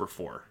votes were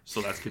for.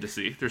 So that's good to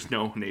see. There's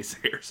no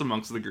naysayers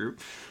amongst the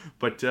group.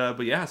 But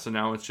yeah, so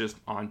now it's just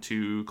on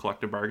to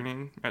collective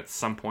bargaining at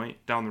some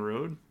point down the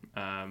road.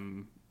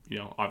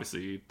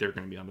 Obviously they're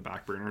going to be on the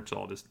back burner to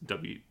all this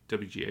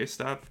WGA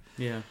stuff.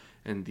 Yeah.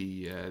 And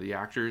the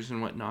actors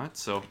and whatnot.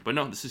 So, but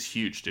no, this is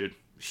huge, dude.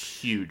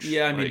 Huge.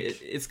 Yeah, I mean,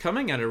 it's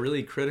coming at a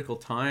really critical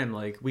time.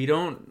 Like, we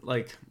don't,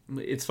 like,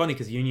 it's funny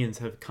because unions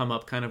have come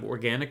up kind of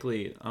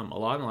organically a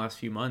lot in the last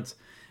few months,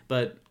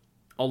 but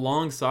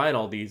alongside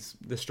all the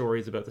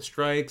stories about the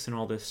strikes and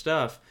all this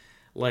stuff,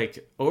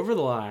 like, over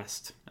the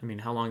last, I mean,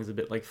 how long has it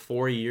been? Like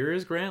 4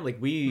 years, Grant? Like,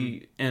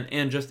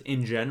 and just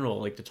in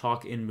general, like, to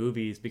talk in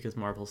movies, because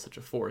Marvel's such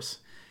a force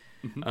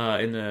in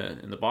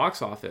the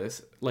box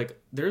office,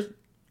 like,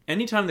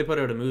 anytime they put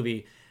out a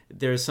movie,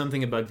 there's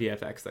something about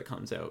VFX that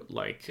comes out,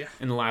 like,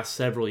 in the last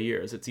several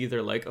years. It's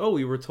either like, oh,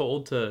 we were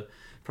told to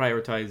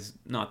prioritize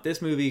not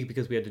this movie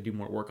because we had to do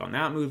more work on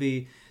that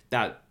movie.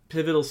 That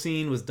pivotal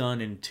scene was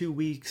done in 2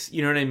 weeks.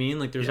 You know what I mean?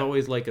 Like, there's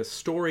always, like, a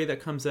story that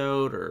comes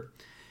out or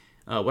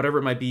whatever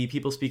it might be,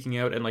 people speaking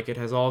out, and, like, it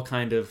has all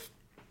kind of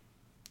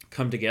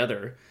come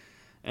together.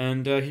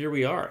 And here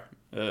we are.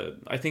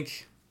 I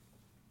think,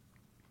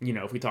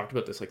 if we talked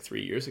about this, like,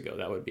 3 years ago,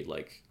 that would be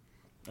like,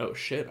 oh,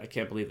 shit, I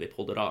can't believe they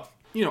pulled it off.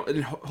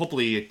 And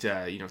hopefully it,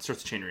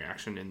 starts a chain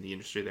reaction in the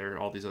industry there.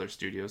 All these other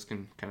studios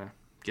can kind of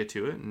get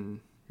to it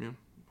and,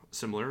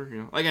 similar,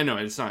 Like, I know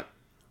it's not,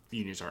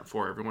 unions aren't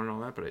for everyone and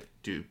all that, but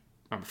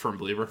I'm a firm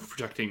believer of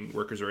protecting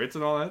workers' rights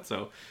and all that.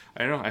 So,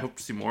 I don't know, I hope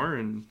to see more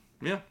and,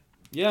 yeah.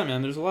 Yeah,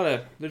 man, there's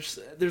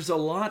a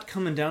lot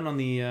coming down on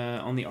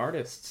the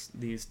artists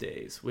these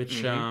days,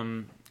 which,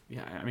 I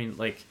mean,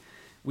 like,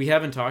 we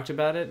haven't talked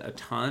about it a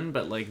ton,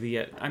 but, like,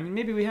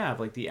 maybe we have,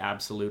 like, the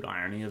absolute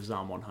irony of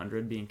Zom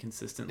 100 being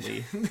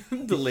consistently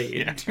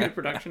delayed due to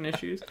production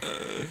issues.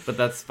 But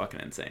that's fucking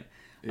insane.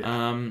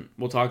 Yeah.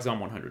 We'll talk Zom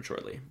 100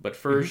 shortly. But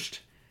first,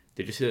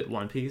 did you see that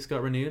One Piece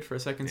got renewed for a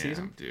second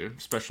season?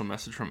 Dude. Special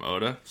message from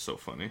Oda. So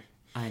funny.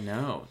 I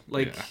know.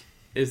 Like,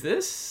 is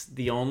this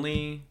the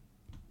only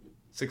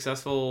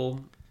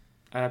successful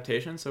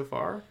adaptation so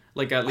far?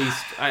 Like, at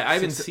least, I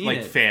haven't seen like,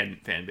 it.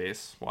 Fan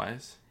base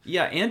wise.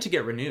 Yeah, and to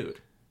get renewed.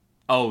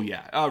 Oh,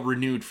 yeah.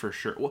 Renewed for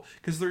sure. Well,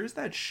 because there is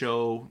that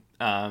show,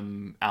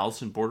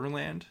 Alice in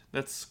Borderland,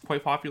 that's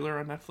quite popular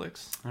on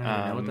Netflix. I don't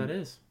even know what that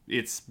is.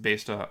 It's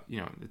based on,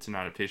 it's an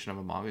adaptation of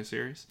a manga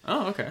series.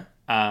 Oh, okay.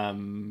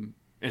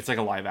 It's like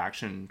a live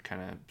action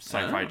kind of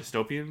sci-fi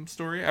dystopian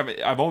story.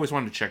 I've always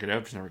wanted to check it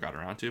out, just never got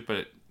around to it.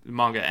 But the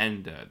manga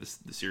and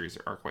the series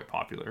are quite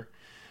popular.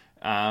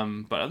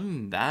 But other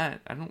than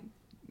that,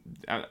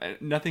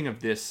 nothing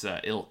of this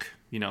ilk,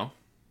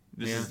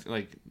 This is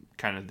like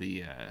kind of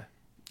the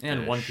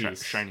and One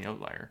Piece shiny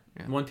outlier.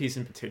 Yeah. One Piece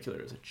in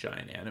particular is a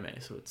giant anime,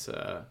 so it's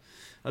a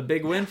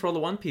big win for all the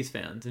One Piece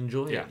fans.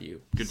 Enjoy it,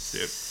 you good to see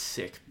it.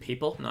 Sick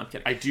people. No, I'm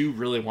kidding. I do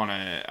really want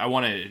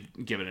to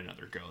give it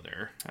another go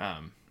there.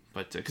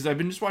 But because I've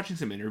been just watching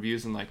some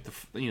interviews and like the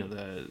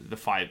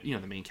five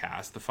the main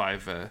cast, the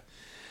five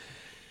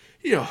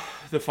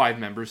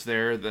members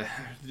there,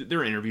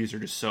 their interviews are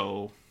just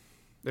so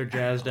they're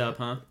jazzed up,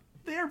 huh?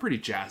 They are pretty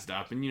jazzed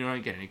up, and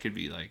again, it could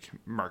be like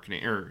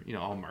marketing or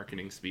all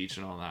marketing speech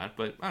and all that.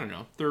 But I don't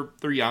know,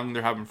 they're young,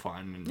 they're having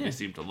fun, and they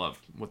seem to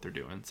love what they're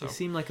doing. So they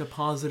seem like a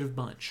positive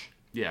bunch.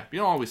 Yeah, you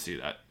don't always see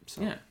that.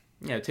 So. Yeah.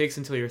 It takes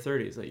until your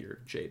 30s that you're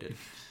jaded.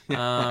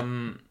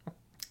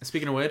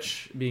 Speaking of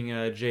which, being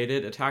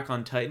jaded, Attack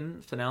on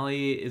Titan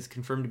finale is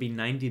confirmed to be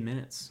 90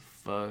 minutes.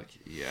 Fuck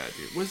yeah,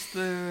 dude! Was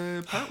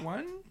the part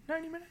 1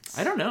 90 minutes?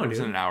 I don't know. Or was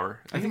it an hour?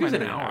 I think it was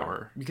an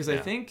hour. Because I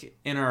think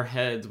in our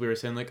heads we were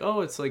saying like,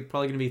 oh, it's like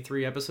probably gonna be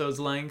 3 episodes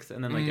length,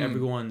 and then like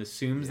everyone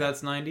assumes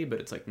that's 90, but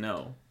it's like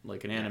no,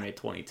 like an anime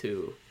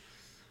 22.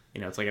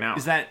 It's like an hour.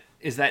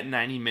 Is that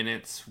 90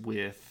 minutes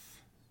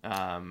with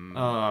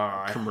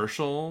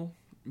commercial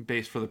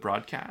based for the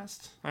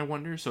broadcast? I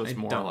wonder. So it's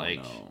more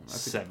like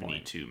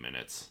 72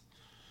 minutes.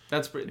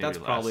 That's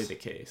probably the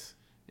case.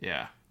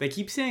 Yeah. They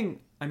keep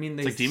saying, I mean,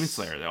 it's like Demon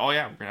Slayer. We're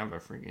gonna have a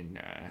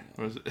freaking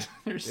what was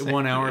it?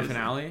 1 hour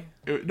finale.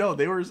 I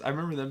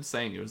remember them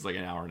saying it was like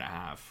an hour and a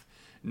half,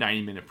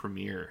 90-minute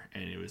premiere,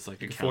 and it was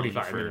like a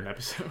 45-minute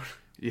episode.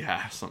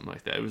 Yeah, something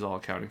like that. It was all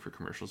accounting for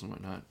commercials and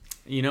whatnot.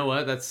 You know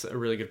what? That's a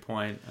really good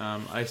point.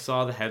 I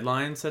saw the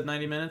headline said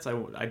 90 minutes. I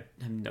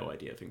have no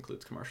idea if it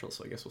includes commercials,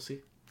 so I guess we'll see.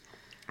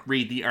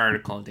 Read the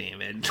article,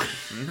 David.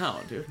 No,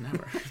 dude,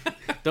 never.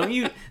 Don't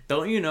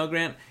you know,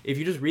 Grant? If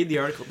you just read the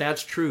article,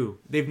 that's true.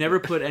 They've never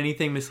put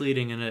anything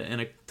misleading in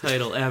a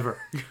title ever.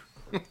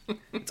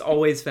 It's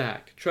always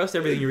fact. Trust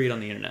everything you read on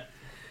the internet.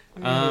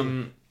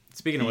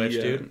 Speaking of which,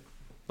 dude,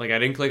 like I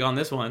didn't click on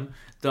this one.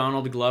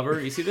 Donald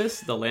Glover, you see this?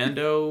 The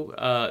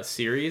Lando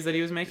series that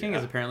he was making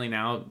is apparently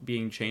now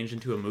being changed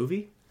into a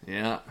movie.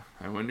 Yeah,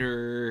 I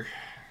wonder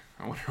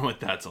what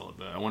that's all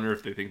about. I wonder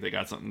if they think they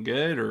got something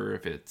good, or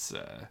if it's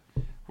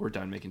we're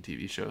done making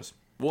TV shows.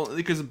 Well,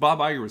 because Bob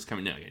Iger was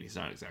coming in again. He's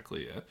not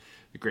exactly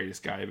the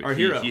greatest guy, but our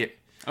hero.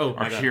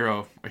 Our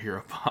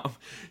hero, Bob.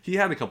 He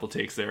had a couple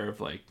takes there of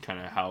like kind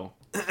of how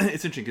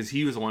it's interesting because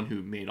he was the one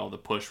who made all the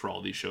push for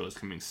all these shows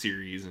coming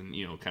series and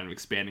kind of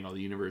expanding all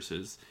the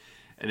universes.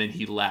 And then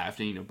he left,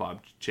 and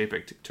Bob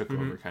Chapek took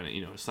over, kind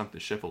of sunk the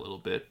ship a little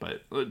bit,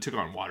 but took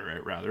on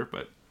water rather.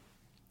 But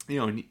he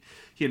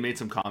had made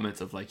some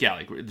comments of like,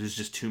 there's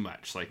just too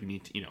much. Like we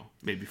need to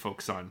maybe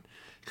focus on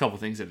a couple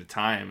things at a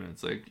time. And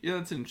it's like, yeah,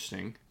 that's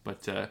interesting.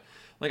 But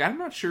like I'm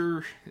not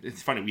sure.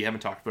 It's funny we haven't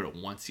talked about it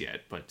once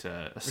yet. But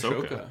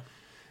Ashoka.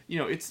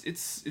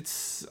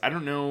 It's I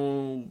don't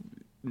know.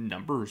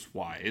 Numbers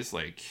wise,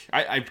 like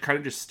I kind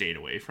of just stayed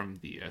away from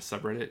the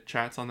subreddit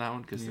chats on that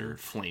one because they're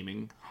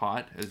flaming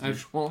hot as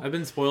usual. I've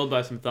been spoiled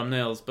by some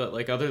thumbnails, but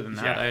like other than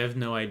that, I have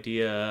no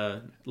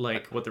idea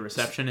like what the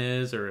reception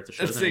is or if the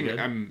show's any good.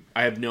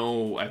 I have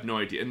no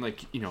idea, and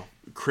like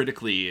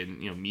critically and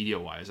media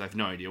wise, I have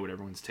no idea what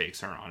everyone's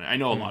takes are on it. I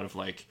know a lot of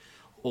like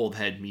old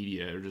head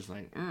media are just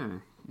like,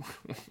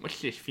 what's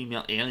this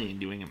female alien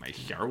doing in my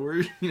Star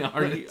Wars?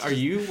 Are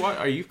you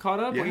caught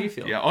up? Yeah. What do you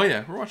feel?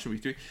 Yeah, we're watching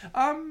week 3.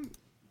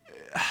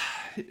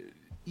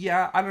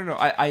 Yeah, I don't know.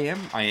 I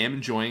am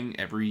enjoying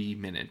every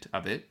minute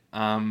of it.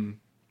 I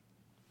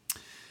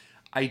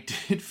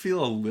did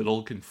feel a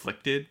little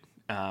conflicted.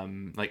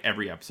 Like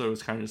every episode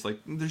was kind of just like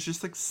there's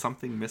just like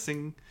something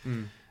missing.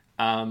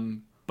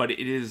 But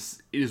it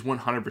is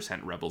 100%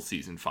 Rebels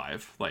season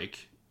 5.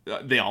 Like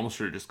they almost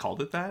should have just called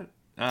it that.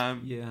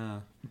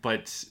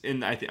 But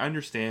I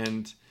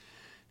understand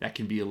that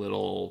can be a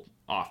little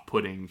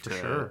off-putting to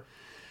sure.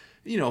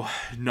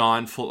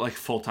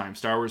 Full-time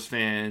Star Wars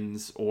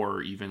fans,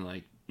 or even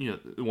like the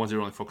ones that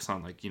are only focused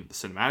on like the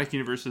cinematic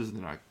universes and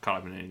they're not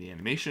caught up in any of the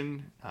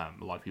animation. A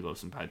lot of people have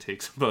some bad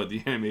takes about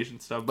the animation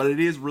stuff, but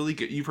it is really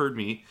good. You've heard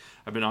me.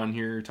 I've been on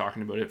here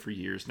talking about it for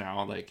years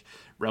now. Like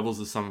Rebels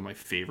is some of my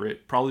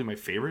favorite, probably my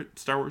favorite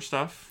Star Wars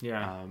stuff.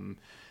 Yeah.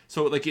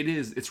 So like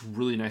it's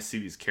really nice to see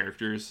these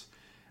characters.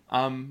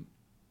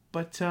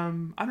 But I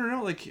don't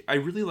know, like I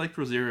really liked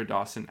Rosario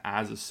Dawson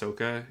as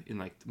Ahsoka in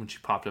like when she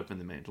popped up in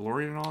The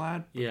Mandalorian and all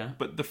that. Yeah.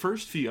 But the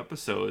first few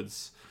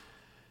episodes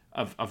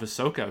of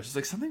Ahsoka, I was just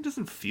like, something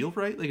doesn't feel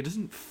right. Like it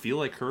doesn't feel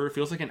like her. It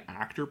feels like an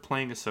actor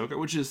playing Ahsoka,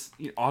 which is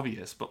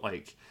obvious, but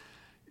like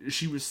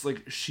she was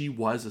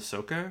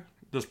Ahsoka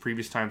those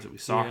previous times that we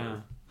saw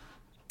her.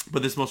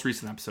 But this most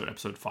recent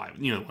episode 5,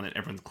 the one that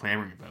everyone's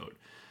clamoring about,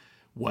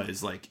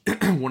 was like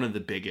one of the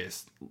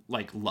biggest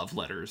like love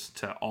letters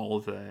to all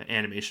of the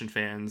animation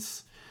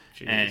fans.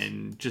 Jeez.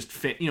 And just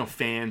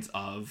fans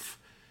of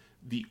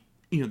the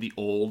the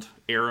old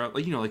era,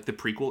 like the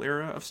prequel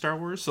era of Star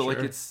Wars. So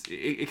sure. Like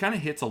it kind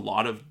of hits a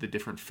lot of the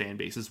different fan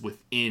bases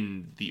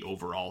within the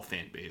overall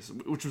fan base,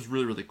 which was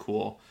really, really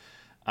cool.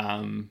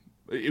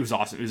 It was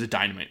awesome. It was a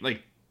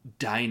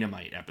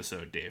dynamite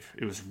episode, Dave.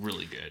 It was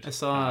really good. I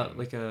saw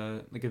like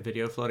a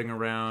video floating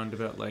around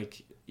about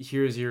like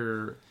here's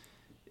your.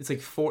 It's like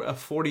a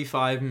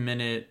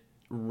 45-minute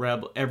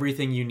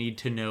everything you need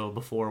to know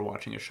before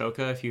watching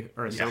Ahsoka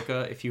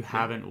if you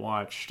haven't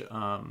watched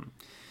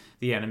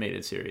the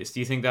animated series. Do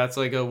you think that's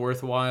like a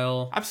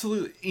worthwhile?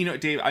 Absolutely.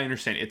 Dave, I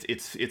understand.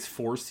 It's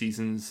 4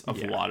 seasons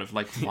of a lot of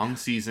like long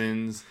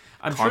seasons.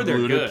 I'm sure they're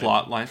good.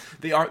 Plot lines.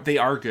 They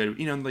are good.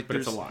 But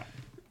it's a lot.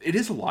 It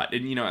is a lot,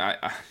 and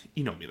I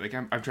me, like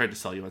I've tried to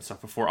sell you on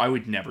stuff before. I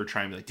would never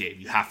try and be like, Dave,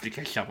 you have to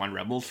catch up on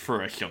Rebels for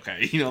Ahsoka.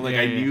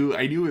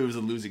 I knew it was a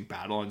losing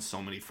battle on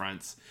so many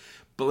fronts,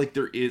 but like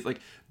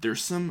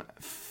there's some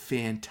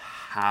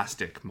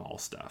fantastic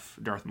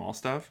Darth Maul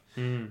stuff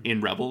in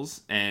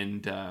Rebels,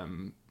 and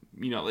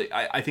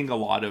I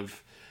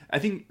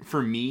think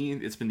for me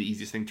it's been the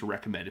easiest thing to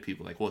recommend to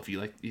people. Like, well, if you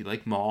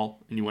like Maul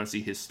and you want to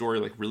see his story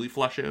like really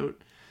flesh out.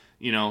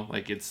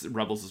 It's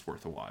Rebels is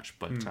worth a watch,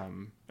 but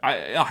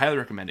I highly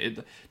recommend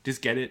it.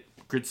 Just get it.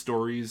 Good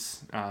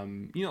stories. A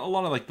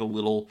lot of like the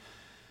little.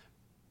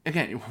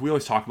 Again, we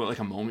always talk about like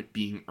a moment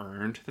being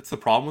earned. That's the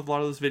problem with a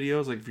lot of those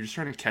videos. Like if you're just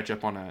trying to catch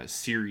up on a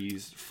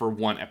series for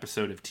one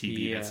episode of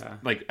TV, that's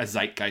like a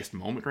zeitgeist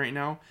moment right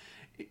now.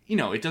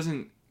 It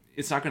doesn't.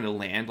 It's not going to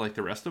land like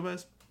the rest of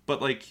us.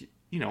 But like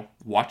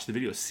watch the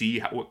video, see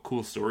what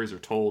cool stories are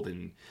told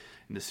in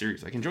the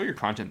series. Like, enjoy your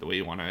content the way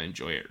you want to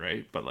enjoy it,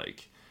 right? But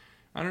like,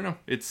 I don't know.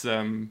 It's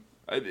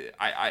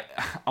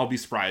I'll be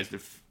surprised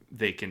if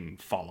they can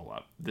follow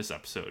up this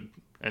episode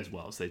as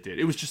well as they did.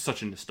 It was just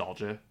such a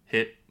nostalgia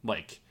hit,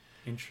 like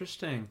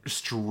interesting,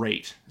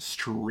 straight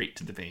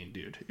to the vein,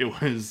 dude.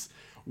 It was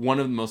one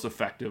of the most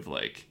effective,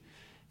 like,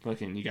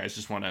 fucking, you guys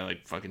just want to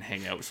like fucking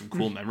hang out with some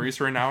cool memories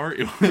for an hour.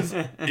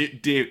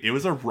 It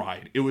was a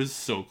ride. It was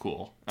so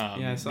cool.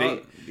 I saw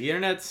the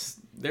internet's,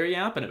 they're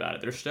yapping about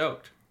it. They're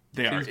stoked.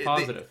 They Seems are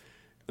positive.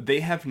 They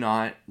have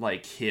not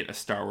like hit a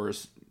Star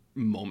Wars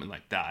moment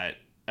like that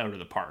out of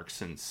the park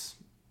since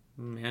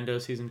Mando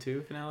season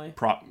 2 finale.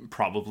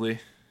 Probably.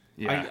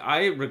 Yeah.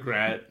 I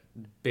regret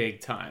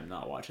big time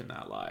not watching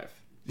that live.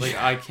 Like,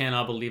 I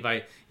cannot believe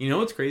you know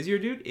what's crazier,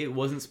 dude? It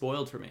wasn't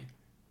spoiled for me.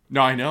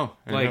 No, I know.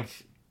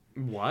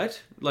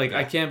 What? Like, yeah.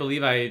 I can't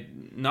believe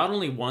not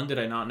only one, did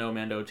I not know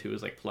Mando 2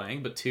 was like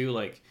playing, but two,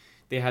 like,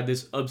 they had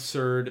this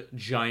absurd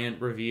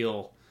giant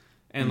reveal.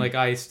 And like,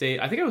 I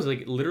think I was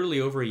like literally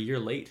over a year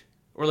late,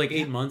 or like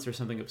 8 months or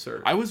something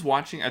absurd. I was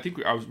watching, I think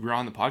we were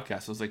on the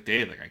podcast. I was like,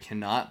 Dave, like, I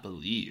cannot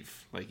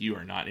believe like you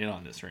are not in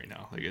on this right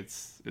now. Like,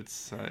 it's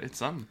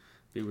something.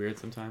 Be weird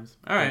sometimes.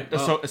 All right.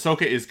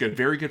 Ahsoka is good.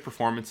 Very good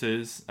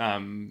performances.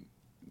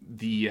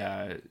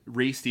 The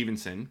Ray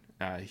Stevenson,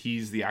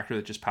 he's the actor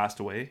that just passed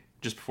away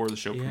just before the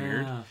show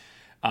premiered.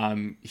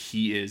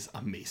 He is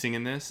amazing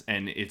in this,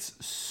 and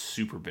it's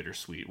super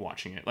bittersweet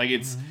watching it. Like,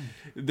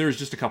 there's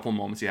just a couple of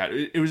moments he had.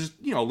 It was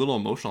just, a little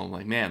emotional. I'm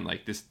like, man,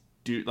 like, this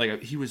dude,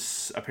 like, he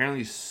was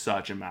apparently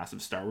such a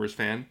massive Star Wars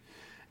fan.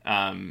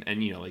 And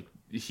like,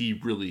 he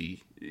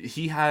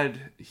had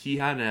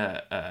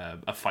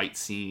a fight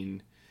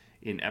scene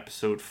in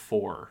episode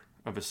 4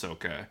 of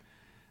Ahsoka,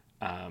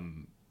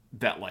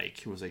 that like,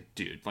 it was like,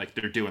 dude, like,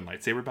 they're doing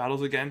lightsaber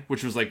battles again,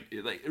 which was like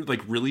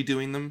really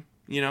doing them,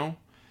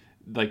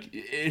 like,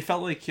 it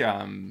felt like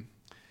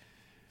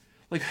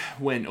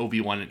when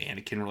Obi-Wan and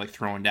Anakin were like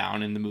throwing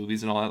down in the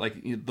movies and all that. Like,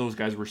 those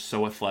guys were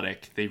so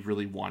athletic, they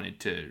really wanted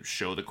to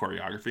show the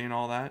choreography and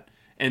all that,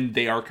 and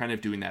they are kind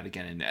of doing that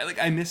again. And like,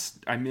 I miss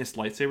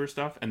lightsaber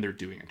stuff, and they're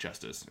doing it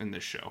justice in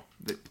this show.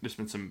 There's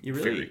been some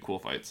very cool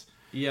fights.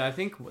 Yeah, I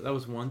think that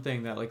was one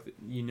thing that like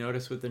you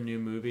notice with the new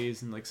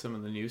movies and like some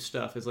of the new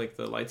stuff is like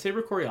the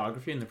lightsaber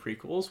choreography in the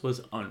prequels was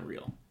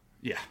unreal.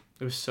 Yeah,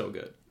 it was so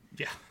good.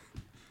 Yeah.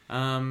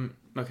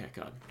 Okay,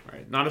 God. All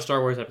right, not a Star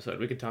Wars episode.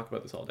 We could talk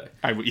about this all day.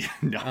 You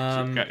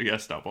gotta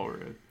stop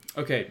over it.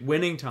 Okay,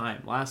 Winning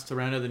Time. Last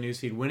round of the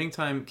newsfeed. Winning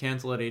Time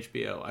cancel at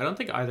HBO. I don't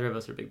think either of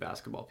us are big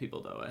basketball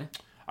people, though, eh?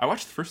 I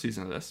watched the first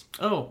season of this.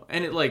 Oh,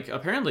 and it like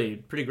apparently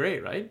pretty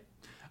great, right?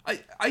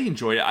 I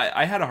enjoyed it.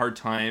 I had a hard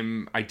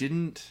time. I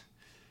didn't.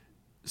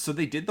 So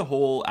they did the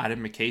whole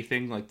Adam McKay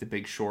thing, like The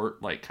Big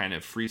Short, like kind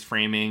of freeze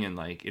framing and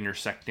like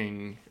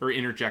interjecting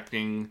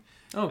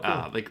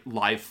like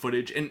live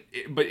footage,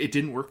 but it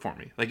didn't work for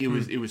me. Like, it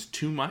was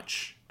too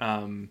much.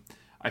 I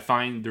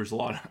found there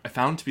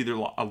to be a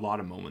lot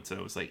of moments that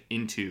I was like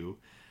into,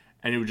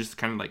 and it would just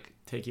kind of like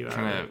take you out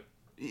of it.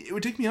 It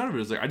would take me out of it.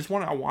 It was like, I just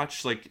want to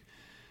watch like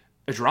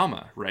a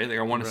drama, right? Like,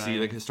 I want to see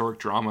like historic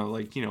drama,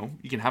 like, you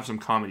can have some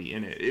comedy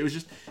in it.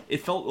 It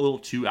felt a little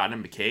too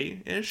Adam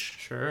McKay-ish.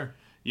 Sure.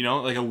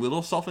 Like a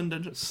little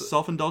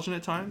self-indulgent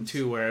at times.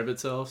 Too aware of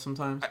itself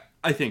sometimes.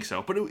 I think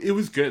so, but it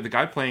was good. The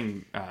guy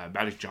playing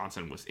Magic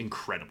Johnson was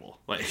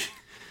incredible. Like,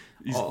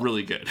 he's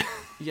really good.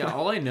 Yeah,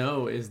 all I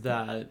know is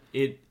that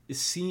I'm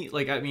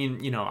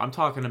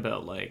talking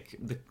about like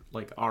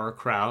our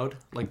crowd,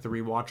 like the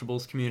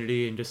rewatchables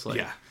community, and just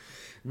like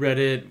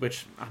Reddit,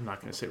 which I'm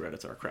not going to say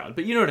Reddit's our crowd,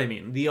 but you know what I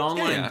mean. The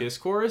online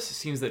discourse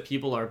seems that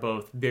people are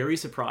both very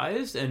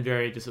surprised and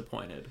very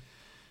disappointed.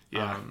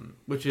 Yeah,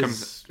 which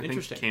is interesting. I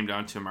think it came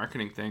down to a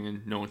marketing thing,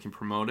 and no one can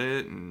promote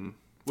it, and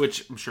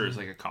which I'm sure is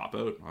like a cop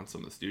out on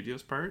some of the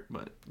studio's part.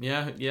 But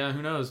yeah,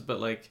 who knows?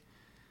 But like,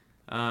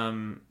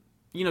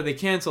 they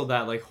canceled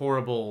that like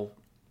horrible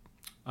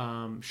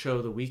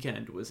show The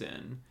Weeknd was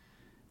in,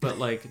 but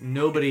like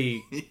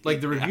nobody, like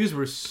the reviews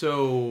were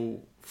so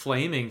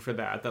flaming for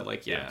that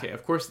like okay,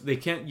 of course you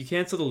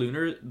cancel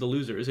the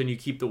losers and you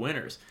keep the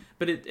winners,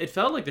 but it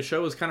felt like the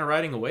show was kind of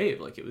riding a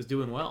wave, like it was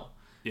doing well.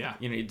 Yeah.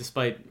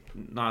 Despite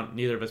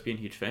neither of us being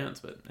huge fans.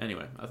 But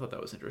anyway, I thought that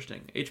was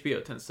interesting.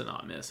 HBO tends to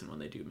not miss, and when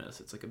they do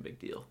miss, it's like a big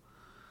deal.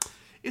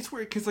 It's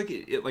weird because like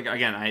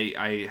again,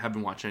 I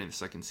haven't watched any of the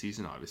second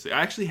season. Obviously,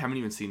 I actually haven't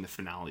even seen the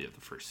finale of the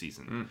first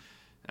season.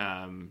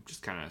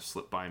 Just kind of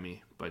slipped by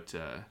me. But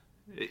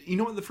you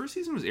know what? The first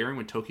season was airing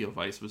when Tokyo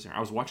Vice was there. I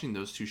was watching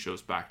those two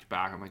shows back to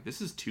back. I'm like, this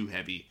is too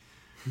heavy.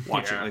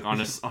 Watching like on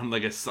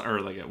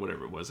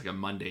whatever it was, like a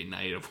Monday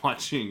night of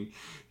watching,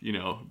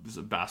 there's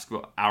a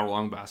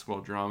hour-long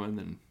basketball drama, and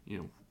then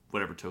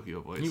whatever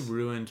Tokyo Vice. You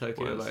ruined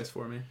Tokyo Vice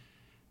for me.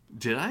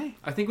 Did I?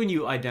 I think when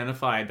you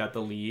identified that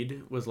the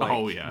lead was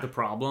like the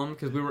problem,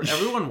 because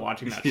everyone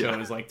watching that show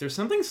is like, there's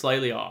something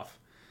slightly off,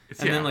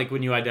 then like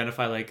when you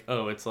identify like,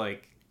 oh, it's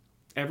like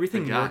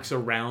everything works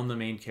around the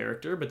main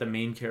character, but the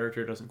main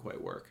character doesn't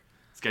quite work.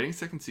 It's getting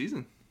second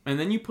season. And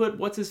then you put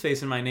what's his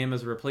face in My Name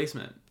as a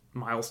replacement.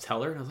 Miles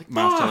Teller, and I was like,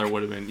 Miles fuck, Teller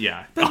would have been,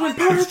 yeah. that went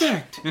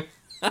perfect.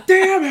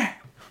 Damn it.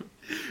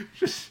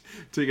 Just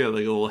take a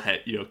like a little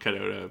head, cut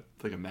out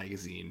a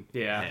magazine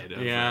head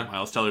of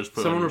Miles Teller's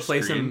put Someone on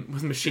replace screen. him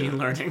with machine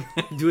learning.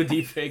 Do a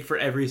deep fake for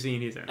every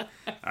scene he's in. All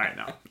right,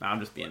 no, I'm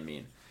just being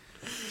mean.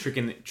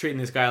 Treating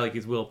this guy like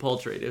he's Will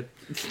Poultry, dude.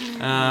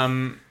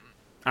 All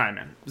right,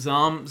 man.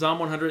 Zom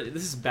 100.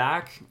 This is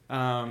back.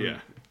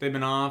 They've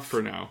been off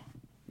for now.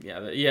 Yeah,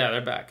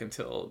 they're back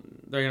until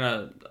they're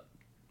gonna.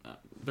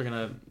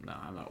 No,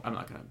 I'm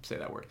not gonna say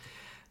that word.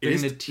 They're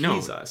gonna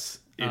tease us.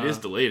 It is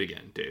delayed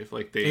again, Dave.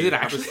 Like they is it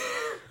actually?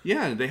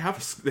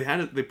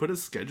 They put a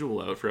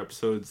schedule out for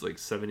episodes like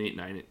 7, 8,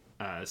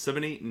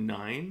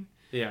 9.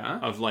 Yeah.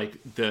 Of like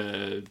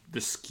the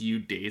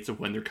skewed dates of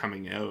when they're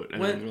coming out.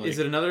 And when like, is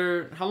it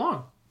another? How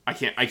long? I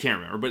can't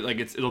remember, but like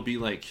it'll be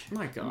like.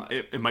 My God.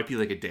 It might be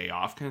like a day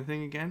off kind of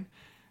thing again.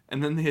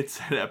 And then they had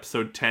said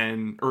episode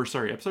 10 or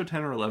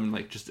 11,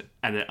 like just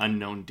at an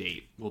unknown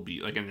date will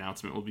be like an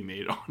announcement will be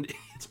made on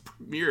its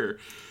premiere.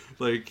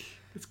 Like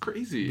it's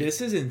crazy.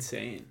 This is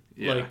insane.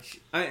 Yeah.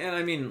 Like,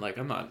 I mean, like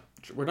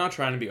we're not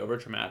trying to be over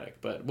dramatic,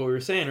 but what we were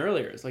saying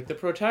earlier is like the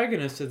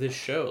protagonist of this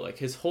show, like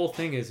his whole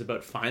thing is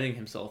about finding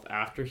himself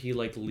after he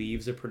like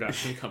leaves a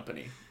production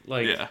company.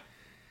 Like,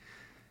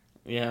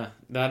 yeah,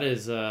 that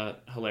is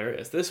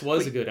hilarious. This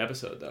was a good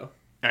episode though.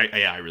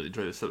 I really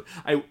enjoyed this. So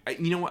I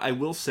you know what I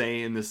will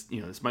say, and this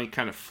this might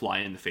kind of fly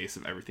in the face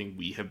of everything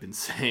we have been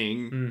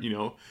saying,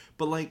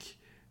 but like,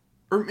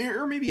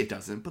 or maybe it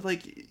doesn't, but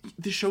like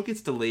the show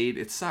gets delayed,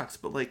 it sucks.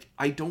 But like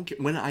I don't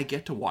get when I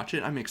get to watch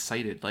it, I'm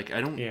excited. Like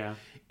I don't. Yeah.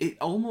 It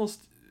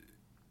almost.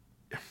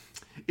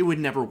 It would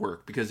never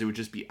work because it would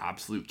just be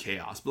absolute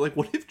chaos. But like,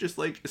 what if just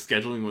like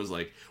scheduling was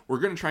like, we're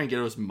gonna try and get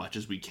as much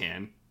as we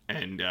can.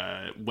 And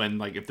when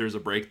like if there's a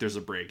break,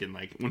 and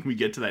like when we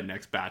get to that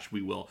next batch,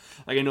 we will.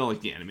 Like I know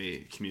like the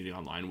anime community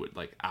online would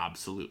like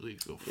absolutely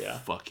go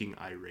fucking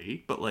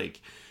irate, but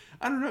like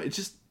I don't know, it's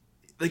just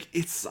like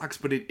it sucks,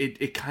 but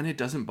it kind of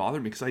doesn't bother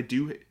me because I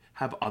do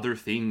have other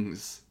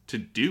things to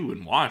do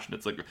and watch, and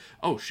it's like,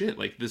 oh shit,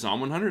 like this Zom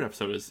 100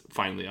 episode is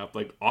finally up,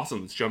 like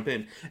awesome, let's jump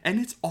in, and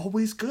it's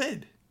always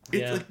good.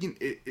 It's like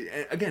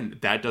again,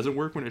 that doesn't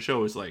work when a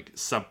show is like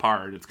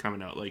subpar and it's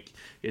coming out like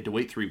you had to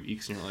wait 3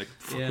 weeks and you're like,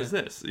 fuck is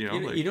this?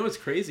 You know what's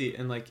crazy?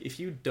 And like if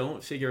you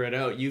don't figure it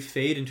out, you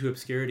fade into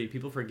obscurity.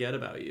 People forget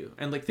about you.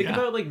 And like think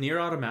about like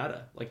Nier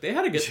Automata. Like they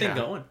had a good thing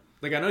going.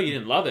 Like I know you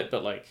didn't love it,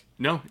 but like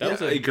that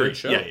was a great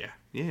show.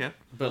 Yeah.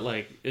 But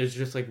like it's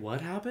just like what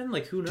happened?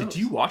 Like who knows? Did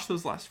you watch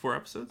those last 4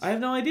 episodes? I have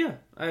no idea.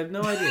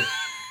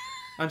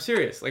 I'm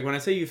serious. Like when I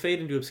say you fade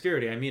into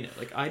obscurity, I mean it.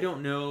 Like I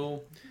don't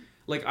know.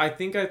 Like I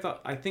think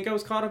I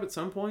was caught up at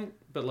some point,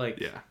 but like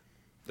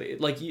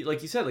like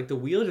you said, like the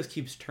wheel just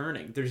keeps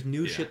turning. There's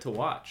new shit to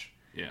watch.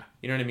 Yeah,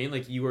 you know what I mean.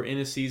 Like you were in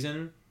a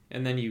season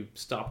and then you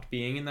stopped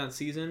being in that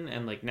season,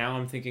 and like now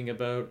I'm thinking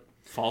about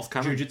Fall's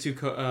coming. Jujutsu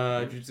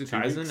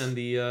Kaisen and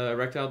the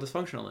erectile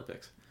dysfunction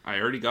Olympics. I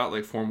already got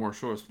like 4 more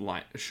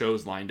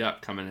shows lined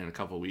up coming in a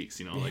couple of weeks.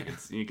 Like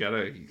it's you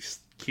gotta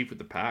keep with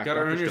the pack.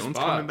 Gotta earn your spot,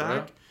 coming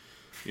back.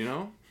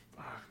 Bro.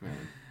 Fuck, man.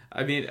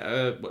 I mean,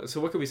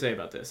 so what can we say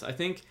about this? I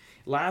think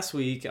last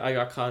week I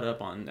got caught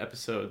up on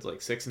episodes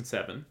like 6 and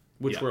 7,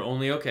 which were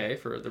only okay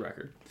for the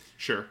record.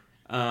 Sure.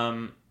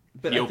 But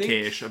the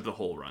okay-ish of the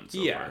whole run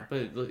so far.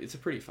 But it's a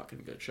pretty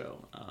fucking good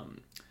show.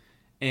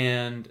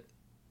 And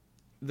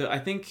I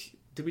think,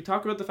 did we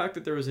talk about the fact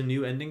that there was a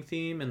new ending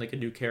theme and like a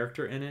new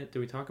character in it? Did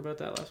we talk about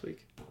that last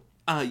week?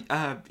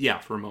 Yeah,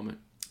 for a moment.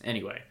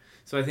 Anyway,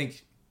 so I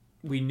think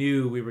we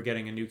knew we were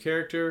getting a new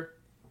character.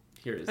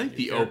 I think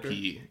the character.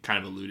 OP kind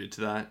of alluded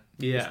to that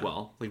as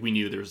well. Like, we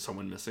knew there was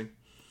someone missing.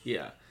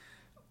 Yeah.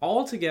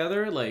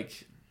 Altogether,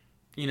 like,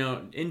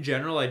 in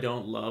general, I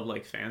don't love,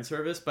 like, fan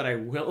service, but I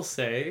will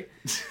say,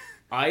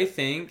 I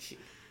think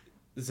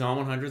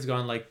Zom 100's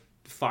gone, like,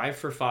 5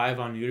 for 5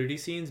 on nudity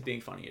scenes being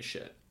funny as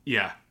shit.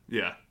 Yeah.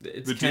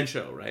 It's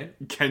Kensho, right?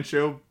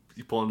 Kensho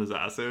pulling his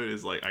ass out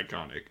is, like,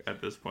 iconic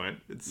at this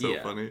point. It's so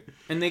funny.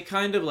 And they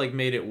kind of, like,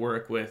 made it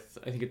work with,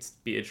 I think it's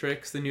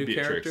Beatrix, the new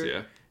character.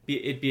 Yeah.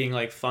 It being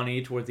like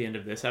funny towards the end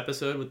of this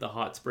episode with the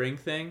hot spring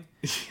thing.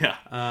 Yeah.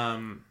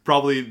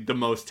 Probably the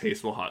most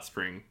tasteful hot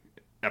spring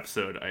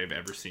episode I've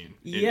ever seen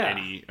in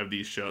any of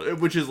these shows,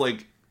 which is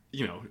like,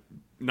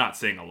 not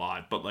saying a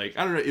lot, but like,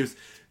 I don't know,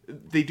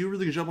 they do a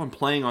really good job on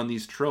playing on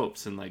these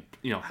tropes and like,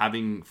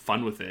 having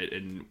fun with it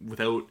and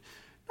without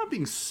not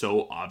being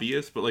so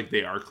obvious, but like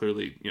they are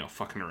clearly,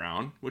 fucking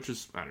around, which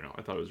is, I don't know,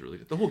 I thought it was really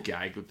good. The whole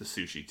gag with the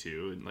sushi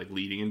too and like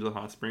leading into the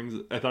hot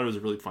springs, I thought it was a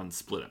really fun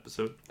split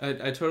episode.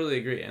 I totally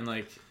agree. And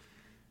like,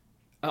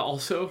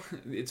 also,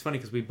 it's funny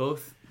because we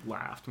both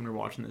laughed when we were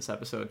watching this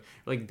episode.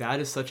 Like, that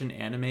is such an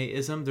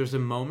anime-ism. There's a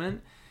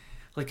moment,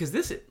 like, because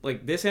this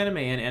anime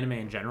and anime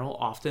in general,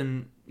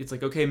 often it's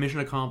like, okay,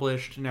 mission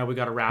accomplished. Now we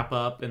got to wrap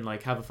up and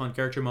like have a fun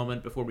character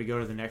moment before we go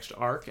to the next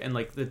arc. And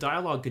like the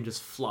dialogue can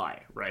just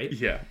fly, right?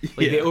 Yeah.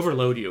 Like they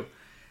overload you.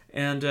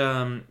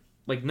 And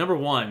like number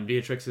one,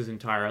 Beatrix's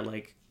entire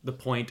like the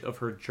point of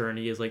her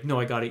journey is like, no,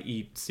 I got to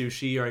eat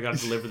sushi or I got to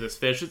deliver this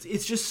fish.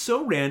 It's just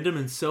so random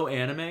and so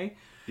anime.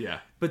 Yeah.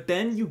 But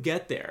then you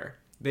get there,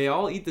 they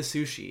all eat the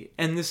sushi,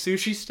 and the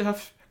sushi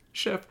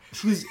chef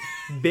who's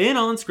been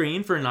on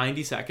screen for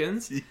 90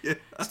 seconds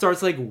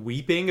starts like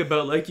weeping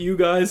about like, you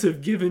guys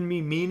have given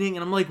me meaning,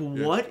 and I'm like,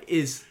 what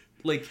is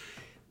like,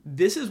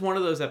 this is one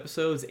of those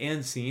episodes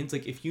and scenes,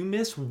 like, if you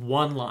miss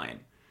one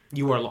line,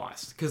 you are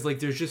lost, because like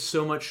there's just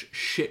so much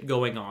shit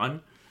going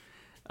on.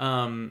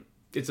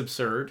 It's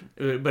absurd,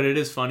 but it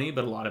is funny,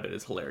 but a lot of it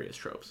is hilarious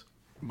tropes.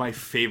 My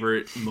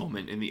favorite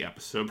moment in the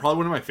episode, probably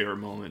one of my favorite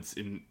moments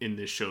in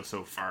this show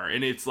so far,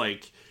 and it's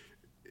like,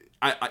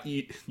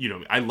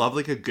 I love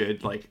like a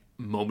good like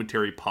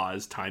momentary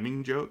pause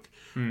timing joke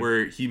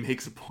where he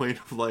makes a point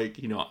of like,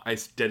 I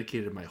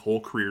dedicated my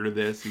whole career to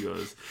this. He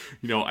goes,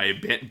 I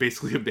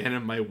basically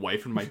abandoned my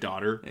wife and my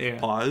daughter.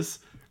 Pause.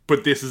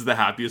 But this is the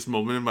happiest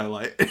moment in my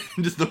life.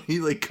 Just the way he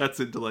like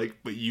cuts into like,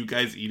 but you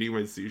guys eating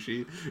my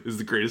sushi is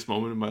the greatest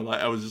moment in my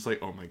life. I was just like,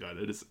 oh my god,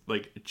 it is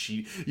like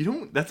cheat.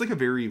 That's like a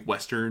very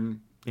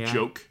Western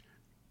joke.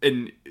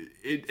 And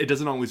it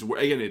doesn't always work.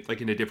 Again, it's like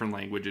in a different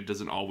language, it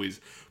doesn't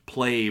always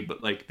play,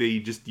 but like they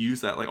just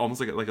use that like almost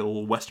like a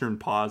little Western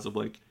pause of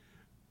like,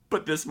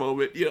 but this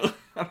moment,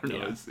 I don't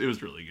know. It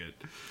was really good.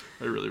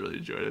 I really, really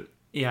enjoyed it.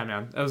 Yeah,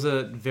 man. That was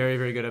a very,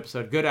 very good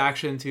episode. Good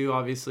action, too,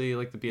 obviously.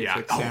 Like the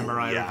Beatrix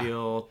samurai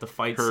reveal, the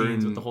fight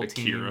scenes with the whole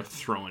Akira team.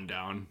 throwing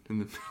down.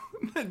 And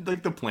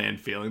like the plan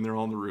failing. They're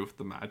all on the roof of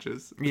the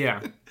matches.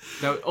 Yeah.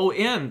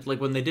 And like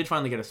when they did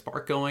finally get a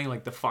spark going,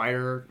 like the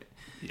fire,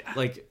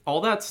 like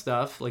all that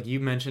stuff. Like you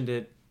mentioned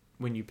it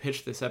when you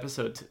pitched this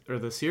episode or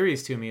the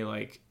series to me,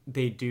 like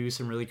they do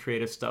some really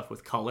creative stuff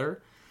with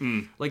color.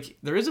 Like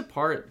there is a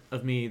part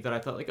of me that I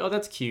thought like, oh,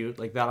 that's cute,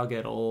 like that'll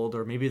get old,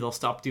 or maybe they'll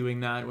stop doing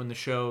that when the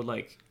show,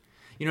 like,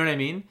 you know what I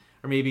mean,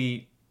 or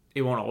maybe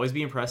it won't always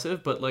be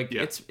impressive, but like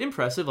it's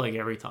impressive like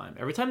every time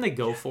they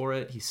go for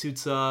it. He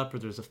suits up, or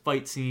there's a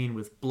fight scene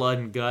with blood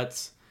and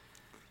guts,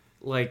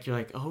 like you're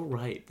like, oh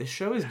right, this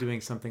show is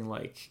doing something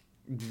like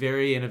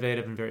very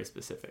innovative and very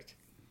specific.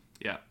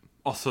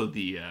 Also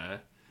the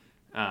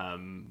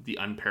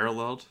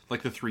unparalleled,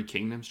 like the Three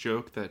Kingdoms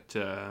joke that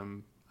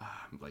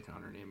I'm blanking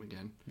on her name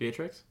again.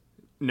 Beatrix?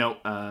 No.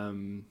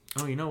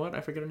 Oh, you know what?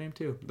 I forget her name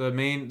too. The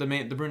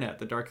brunette,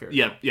 the dark hair.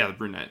 Yeah, the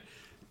brunette.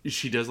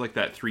 She does like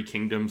that Three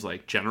Kingdoms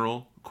like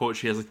general quote.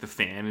 She has like the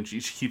fan, and she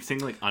keeps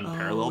saying like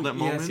unparalleled at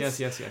moments. Yes.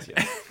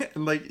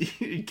 And like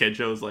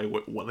Kenjo's like,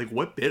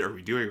 what bit are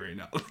we doing right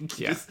now?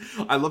 Like,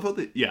 I love how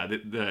like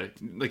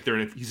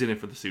he's in it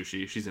for the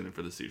sushi. She's in it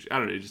for the sushi. I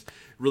don't know, just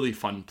really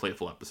fun,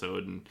 playful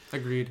episode. And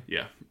agreed.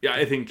 Yeah.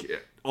 I think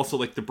also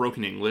like the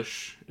broken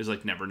English is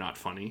like never not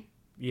funny.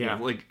 Yeah.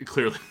 Like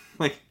clearly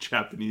like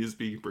Japanese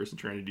speaking person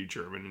trying to do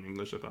German and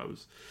English, I thought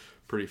was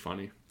pretty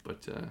funny.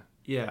 But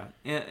yeah,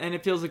 and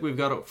it feels like we've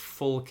got a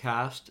full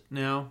cast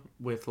now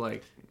with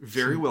like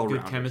very well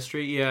good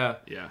chemistry. Yeah.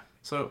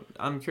 So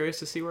I'm curious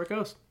to see where it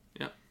goes.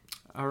 Yeah.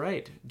 All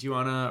right. Do you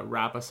want to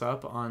wrap us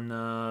up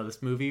on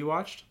this movie you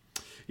watched?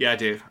 Yeah,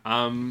 Dave.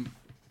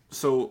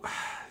 So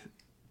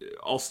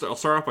I'll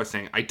start off by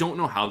saying I don't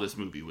know how this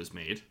movie was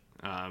made.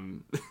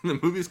 The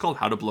movie is called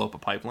How to Blow Up a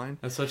Pipeline.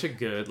 That's such a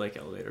good like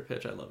elevator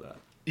pitch. I love that.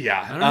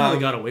 Yeah. I don't know how they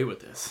got away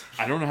with this.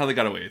 I don't know how they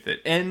got away with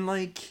it. And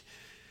like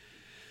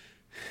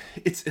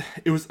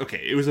it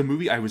was a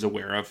movie I was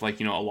aware of, like,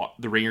 a lot.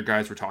 The Ringer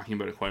guys were talking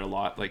about it quite a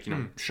lot, like,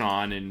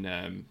 Sean and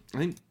I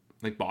think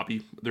like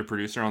Bobby, their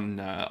producer on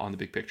the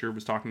Big Picture,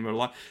 was talking about it a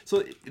lot.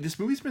 So this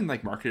movie's been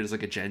like marketed as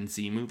like a Gen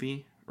Z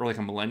movie or like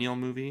a millennial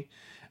movie,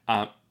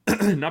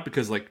 not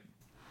because like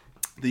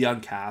the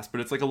young cast,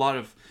 but it's like a lot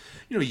of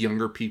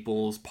younger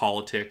people's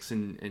politics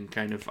and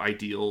kind of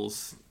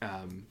ideals.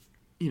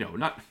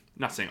 Not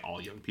saying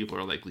all young people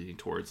are like leaning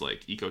towards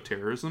like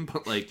eco-terrorism,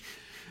 but like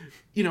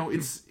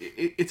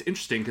it's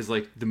interesting because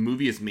like the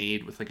movie is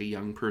made with like a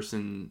younger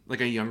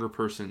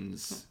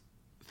person's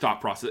thought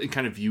process and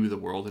kind of view of the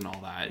world and all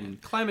that. And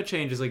climate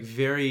change is like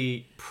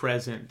very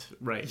present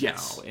right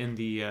now in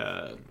the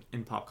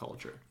in pop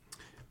culture.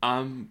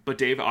 But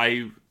Dave,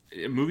 a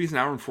movie's an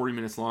hour and 40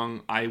 minutes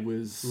long.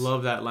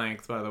 Love that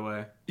length, by the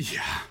way.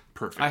 Yeah,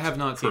 perfect. I have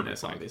not seen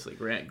this, obviously.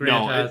 Grant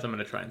has. I'm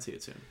going to try and see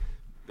it soon.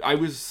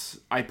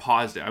 I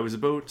paused it. I was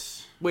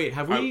about. Wait,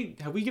 have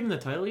we given the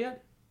title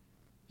yet?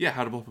 Yeah,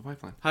 How to Blow Up a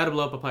Pipeline. How to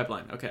Blow Up a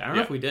Pipeline. Okay, I don't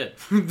know if we did.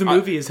 The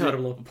movie is How to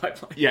Blow Up a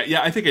Pipeline.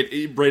 Yeah. I think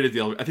it right at the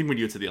elevator. I think when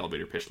you get to the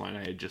elevator pitch line,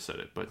 I had just said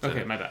it. But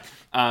okay, my bad.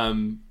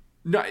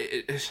 No,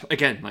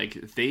 again, like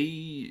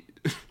they.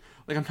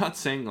 Like, I'm not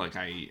saying, like,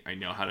 I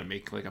know how to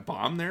make, like, a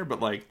bomb there, but,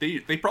 like, they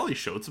probably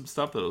showed some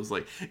stuff that was,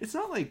 like, it's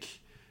not like,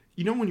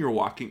 when you're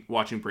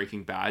watching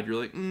Breaking Bad,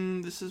 you're like,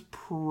 this is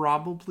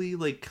probably,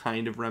 like,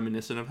 kind of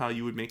reminiscent of how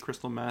you would make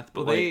crystal meth,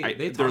 but,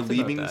 they're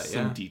leaving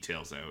some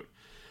details out.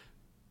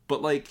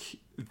 But, like,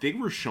 they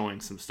were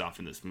showing some stuff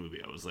in this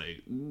movie. I was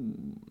like,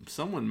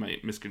 someone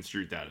might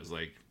misconstrue that as,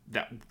 like,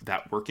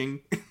 that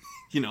working,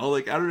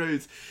 like, I don't know,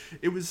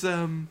 it was,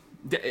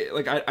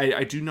 like,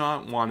 I do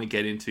not want to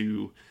get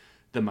into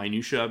the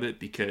minutia of it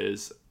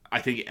because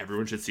I think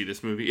everyone should see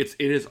this movie. It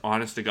is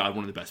honest to God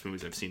one of the best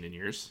movies I've seen in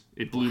years.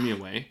 It blew me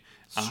away.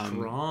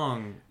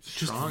 Strong.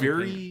 Just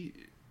very,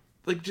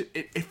 like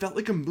it felt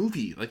like a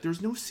movie. Like there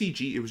was no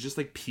CG. It was just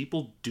like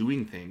people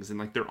doing things, and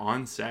like they're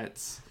on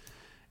sets.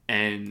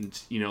 And,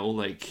 you know,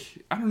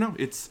 like, I don't know.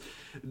 It's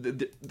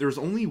there's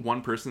only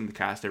one person in the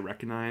cast I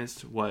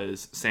recognized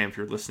was Sam. If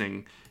you're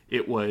listening,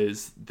 it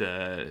was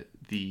the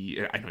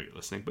I know you're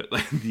listening, but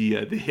like the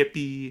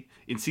hippie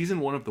in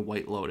season 1 of The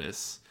White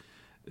Lotus,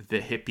 the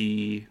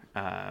hippie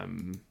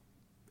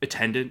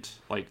attendant,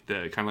 like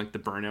the kind of like the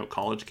burnout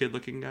college kid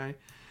looking guy.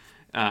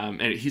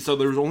 And so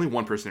there was only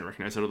one person I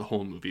recognized out of the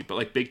whole movie, but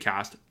like big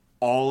cast.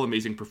 All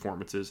amazing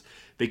performances.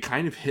 They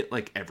kind of hit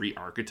like every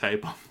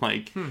archetype of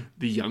like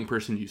the young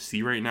person you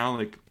see right now.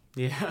 Like,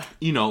 yeah,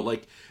 you know,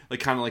 like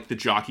kind of like the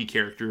jockey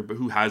character, but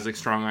who has like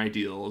strong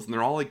ideals, and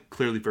they're all like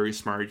clearly very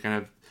smart. You kind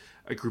of have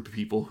a group of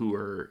people who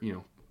are, you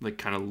know, like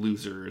kind of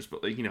losers,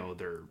 but like, you know,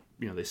 they're,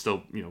 you know, they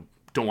still, you know,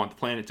 don't want the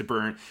planet to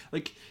burn.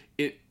 Like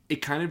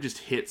it kind of just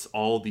hits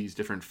all these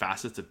different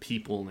facets of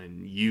people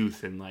and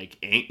youth and like,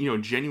 you know,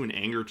 genuine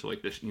anger to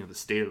like this, you know, the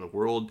state of the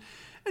world.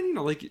 And, you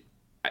know, like,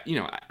 you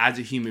know, as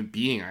a human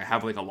being, I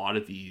have like a lot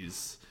of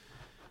these,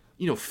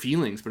 you know,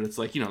 feelings, but it's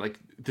like, you know, like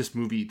this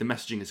movie, the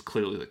messaging is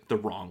clearly like the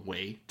wrong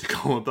way to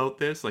go about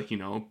this, like, you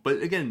know, but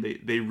again,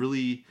 they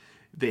really,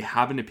 they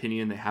have an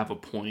opinion, they have a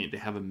point, they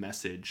have a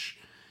message.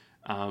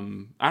 I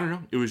don't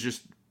know. It was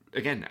just,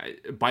 again,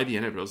 by the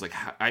end of it, I was like,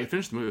 I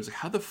finished the movie, I was like,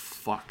 how the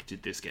fuck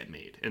did this get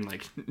made? And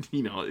like,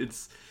 you know,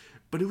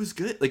 but it was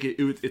good. Like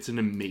it's an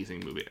amazing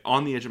movie.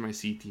 On the edge of my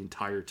seat the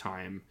entire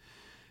time.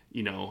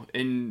 You know,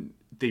 and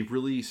they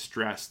really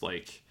stress,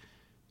 like,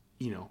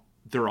 you know,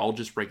 they're all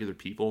just regular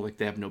people. Like,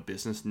 they have no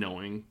business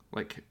knowing,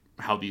 like,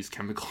 how these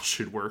chemicals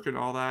should work and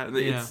all that.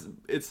 Yeah.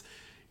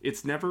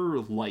 It's never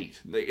light.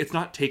 Like, it's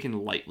not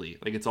taken lightly.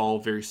 Like, it's all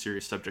very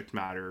serious subject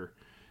matter.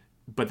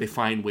 But they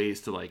find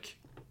ways to, like,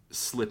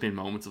 slip in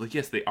moments of, like,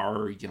 yes, they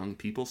are young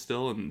people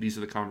still. And these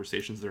are the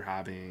conversations they're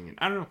having. And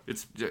I don't know.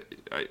 It's,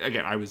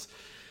 again,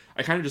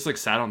 I kind of just, like,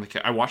 sat on the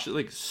couch. I watched it,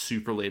 like,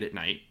 super late at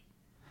night.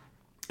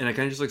 And I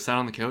kind of just like sat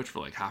on the couch for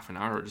like half an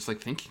hour, just like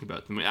thinking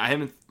about them. I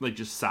haven't like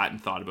just sat and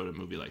thought about a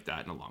movie like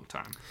that in a long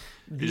time.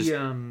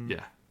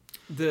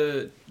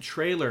 The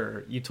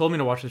trailer, you told me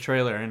to watch the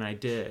trailer, and I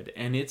did,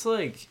 and it's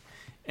like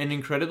an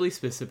incredibly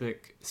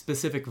specific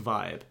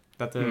vibe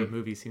that the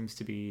movie seems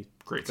to be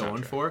great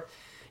going soundtrack. for.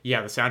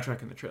 Yeah, the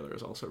soundtrack in the trailer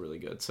is also really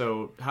good.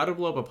 So, How to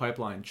Blow Up a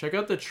Pipeline. Check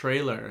out the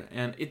trailer,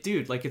 and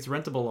dude, like, it's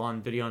rentable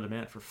on video on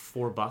demand for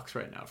 $4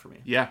 right now for me.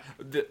 Yeah,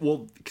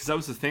 well, because that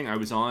was the thing. I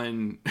was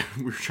on.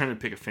 We were trying to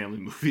pick a family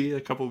movie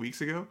a couple of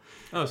weeks ago.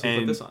 Oh, so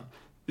you put this on.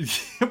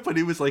 Yeah, but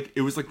it was like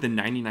the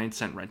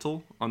 99-cent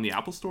rental on the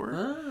Apple Store.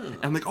 Oh. And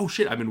I'm like, oh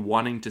shit, I've been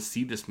wanting to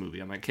see this movie.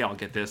 I'm like, okay, I'll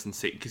get this and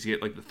say, because you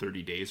get like the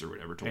 30 days or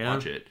whatever to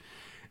watch it.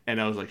 And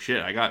I was like,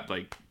 shit, I got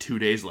like 2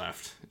 days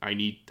left. I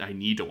need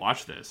to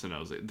watch this. And I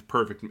was like,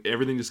 perfect.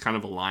 Everything just kind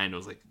of aligned. I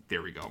was like,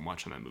 there we go. I'm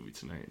watching that movie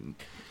tonight. And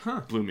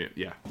blew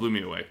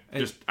me away. I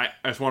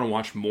just want to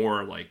watch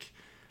more like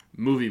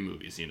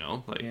movies, you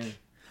know? Like,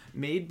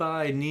 made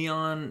by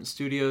Neon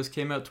Studios,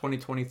 came out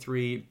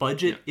 2023.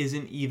 Budget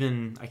isn't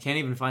even, I can't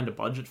even find a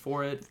budget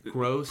for it.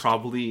 Gross.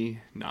 Probably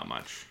not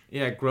much.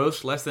 Yeah,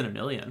 gross less than $1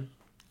 million.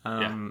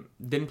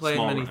 Didn't play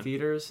in many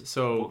theaters,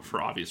 so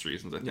for obvious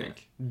reasons, I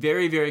think.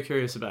 Very, very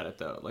curious about it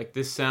though. Like,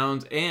 this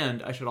sounds,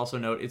 and I should also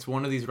note, it's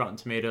one of these Rotten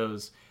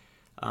Tomatoes.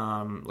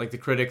 Like, the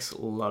critics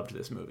loved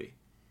this movie.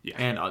 Yeah,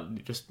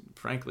 and just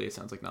frankly, it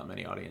sounds like not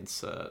many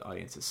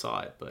audiences saw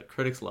it, but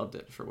critics loved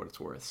it for what it's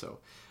worth. So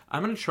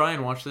I'm gonna try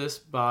and watch this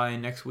by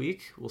next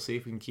week. We'll see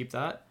if we can keep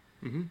that.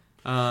 Mm-hmm.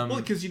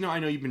 Well, because I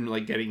know you've been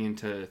like getting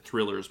into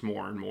thrillers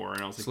more and more,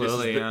 and I was like,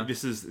 slowly,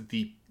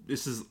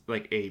 this is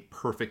like a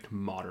perfect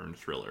modern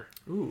thriller.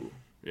 Ooh.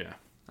 Yeah.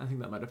 I think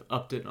that might have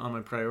upped it on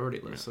my priority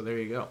list, so there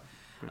you go.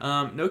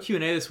 No Q&A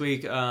this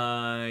week.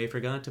 I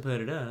forgot to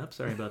put it up.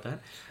 Sorry about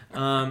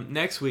that.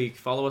 Next week,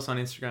 follow us on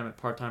Instagram at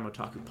Part-Time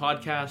Otaku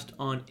Podcast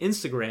on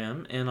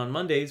Instagram, and on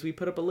Mondays, we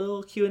put up a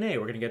little Q&A.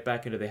 We're going to get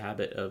back into the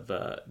habit of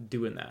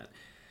doing that.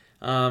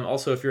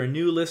 Also, if you're a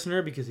new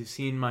listener, because you've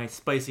seen my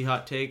spicy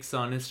hot takes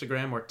on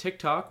Instagram or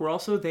TikTok, we're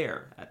also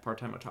there at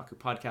Part-Time Otaku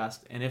Podcast,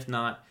 and if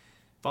not,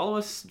 follow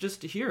us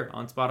just here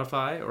on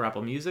Spotify or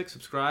Apple Music.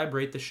 Subscribe,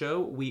 rate the show.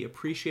 We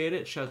appreciate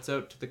it. Shouts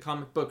out to the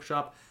comic book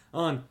shop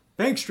on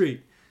Bank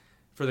Street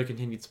for their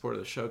continued support of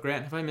the show.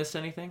 Grant, have I missed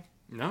anything?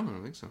 No, I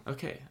don't think so.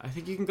 Okay, I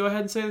think you can go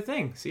ahead and say the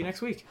thing. See you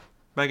next week.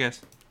 Bye,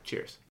 guys. Cheers.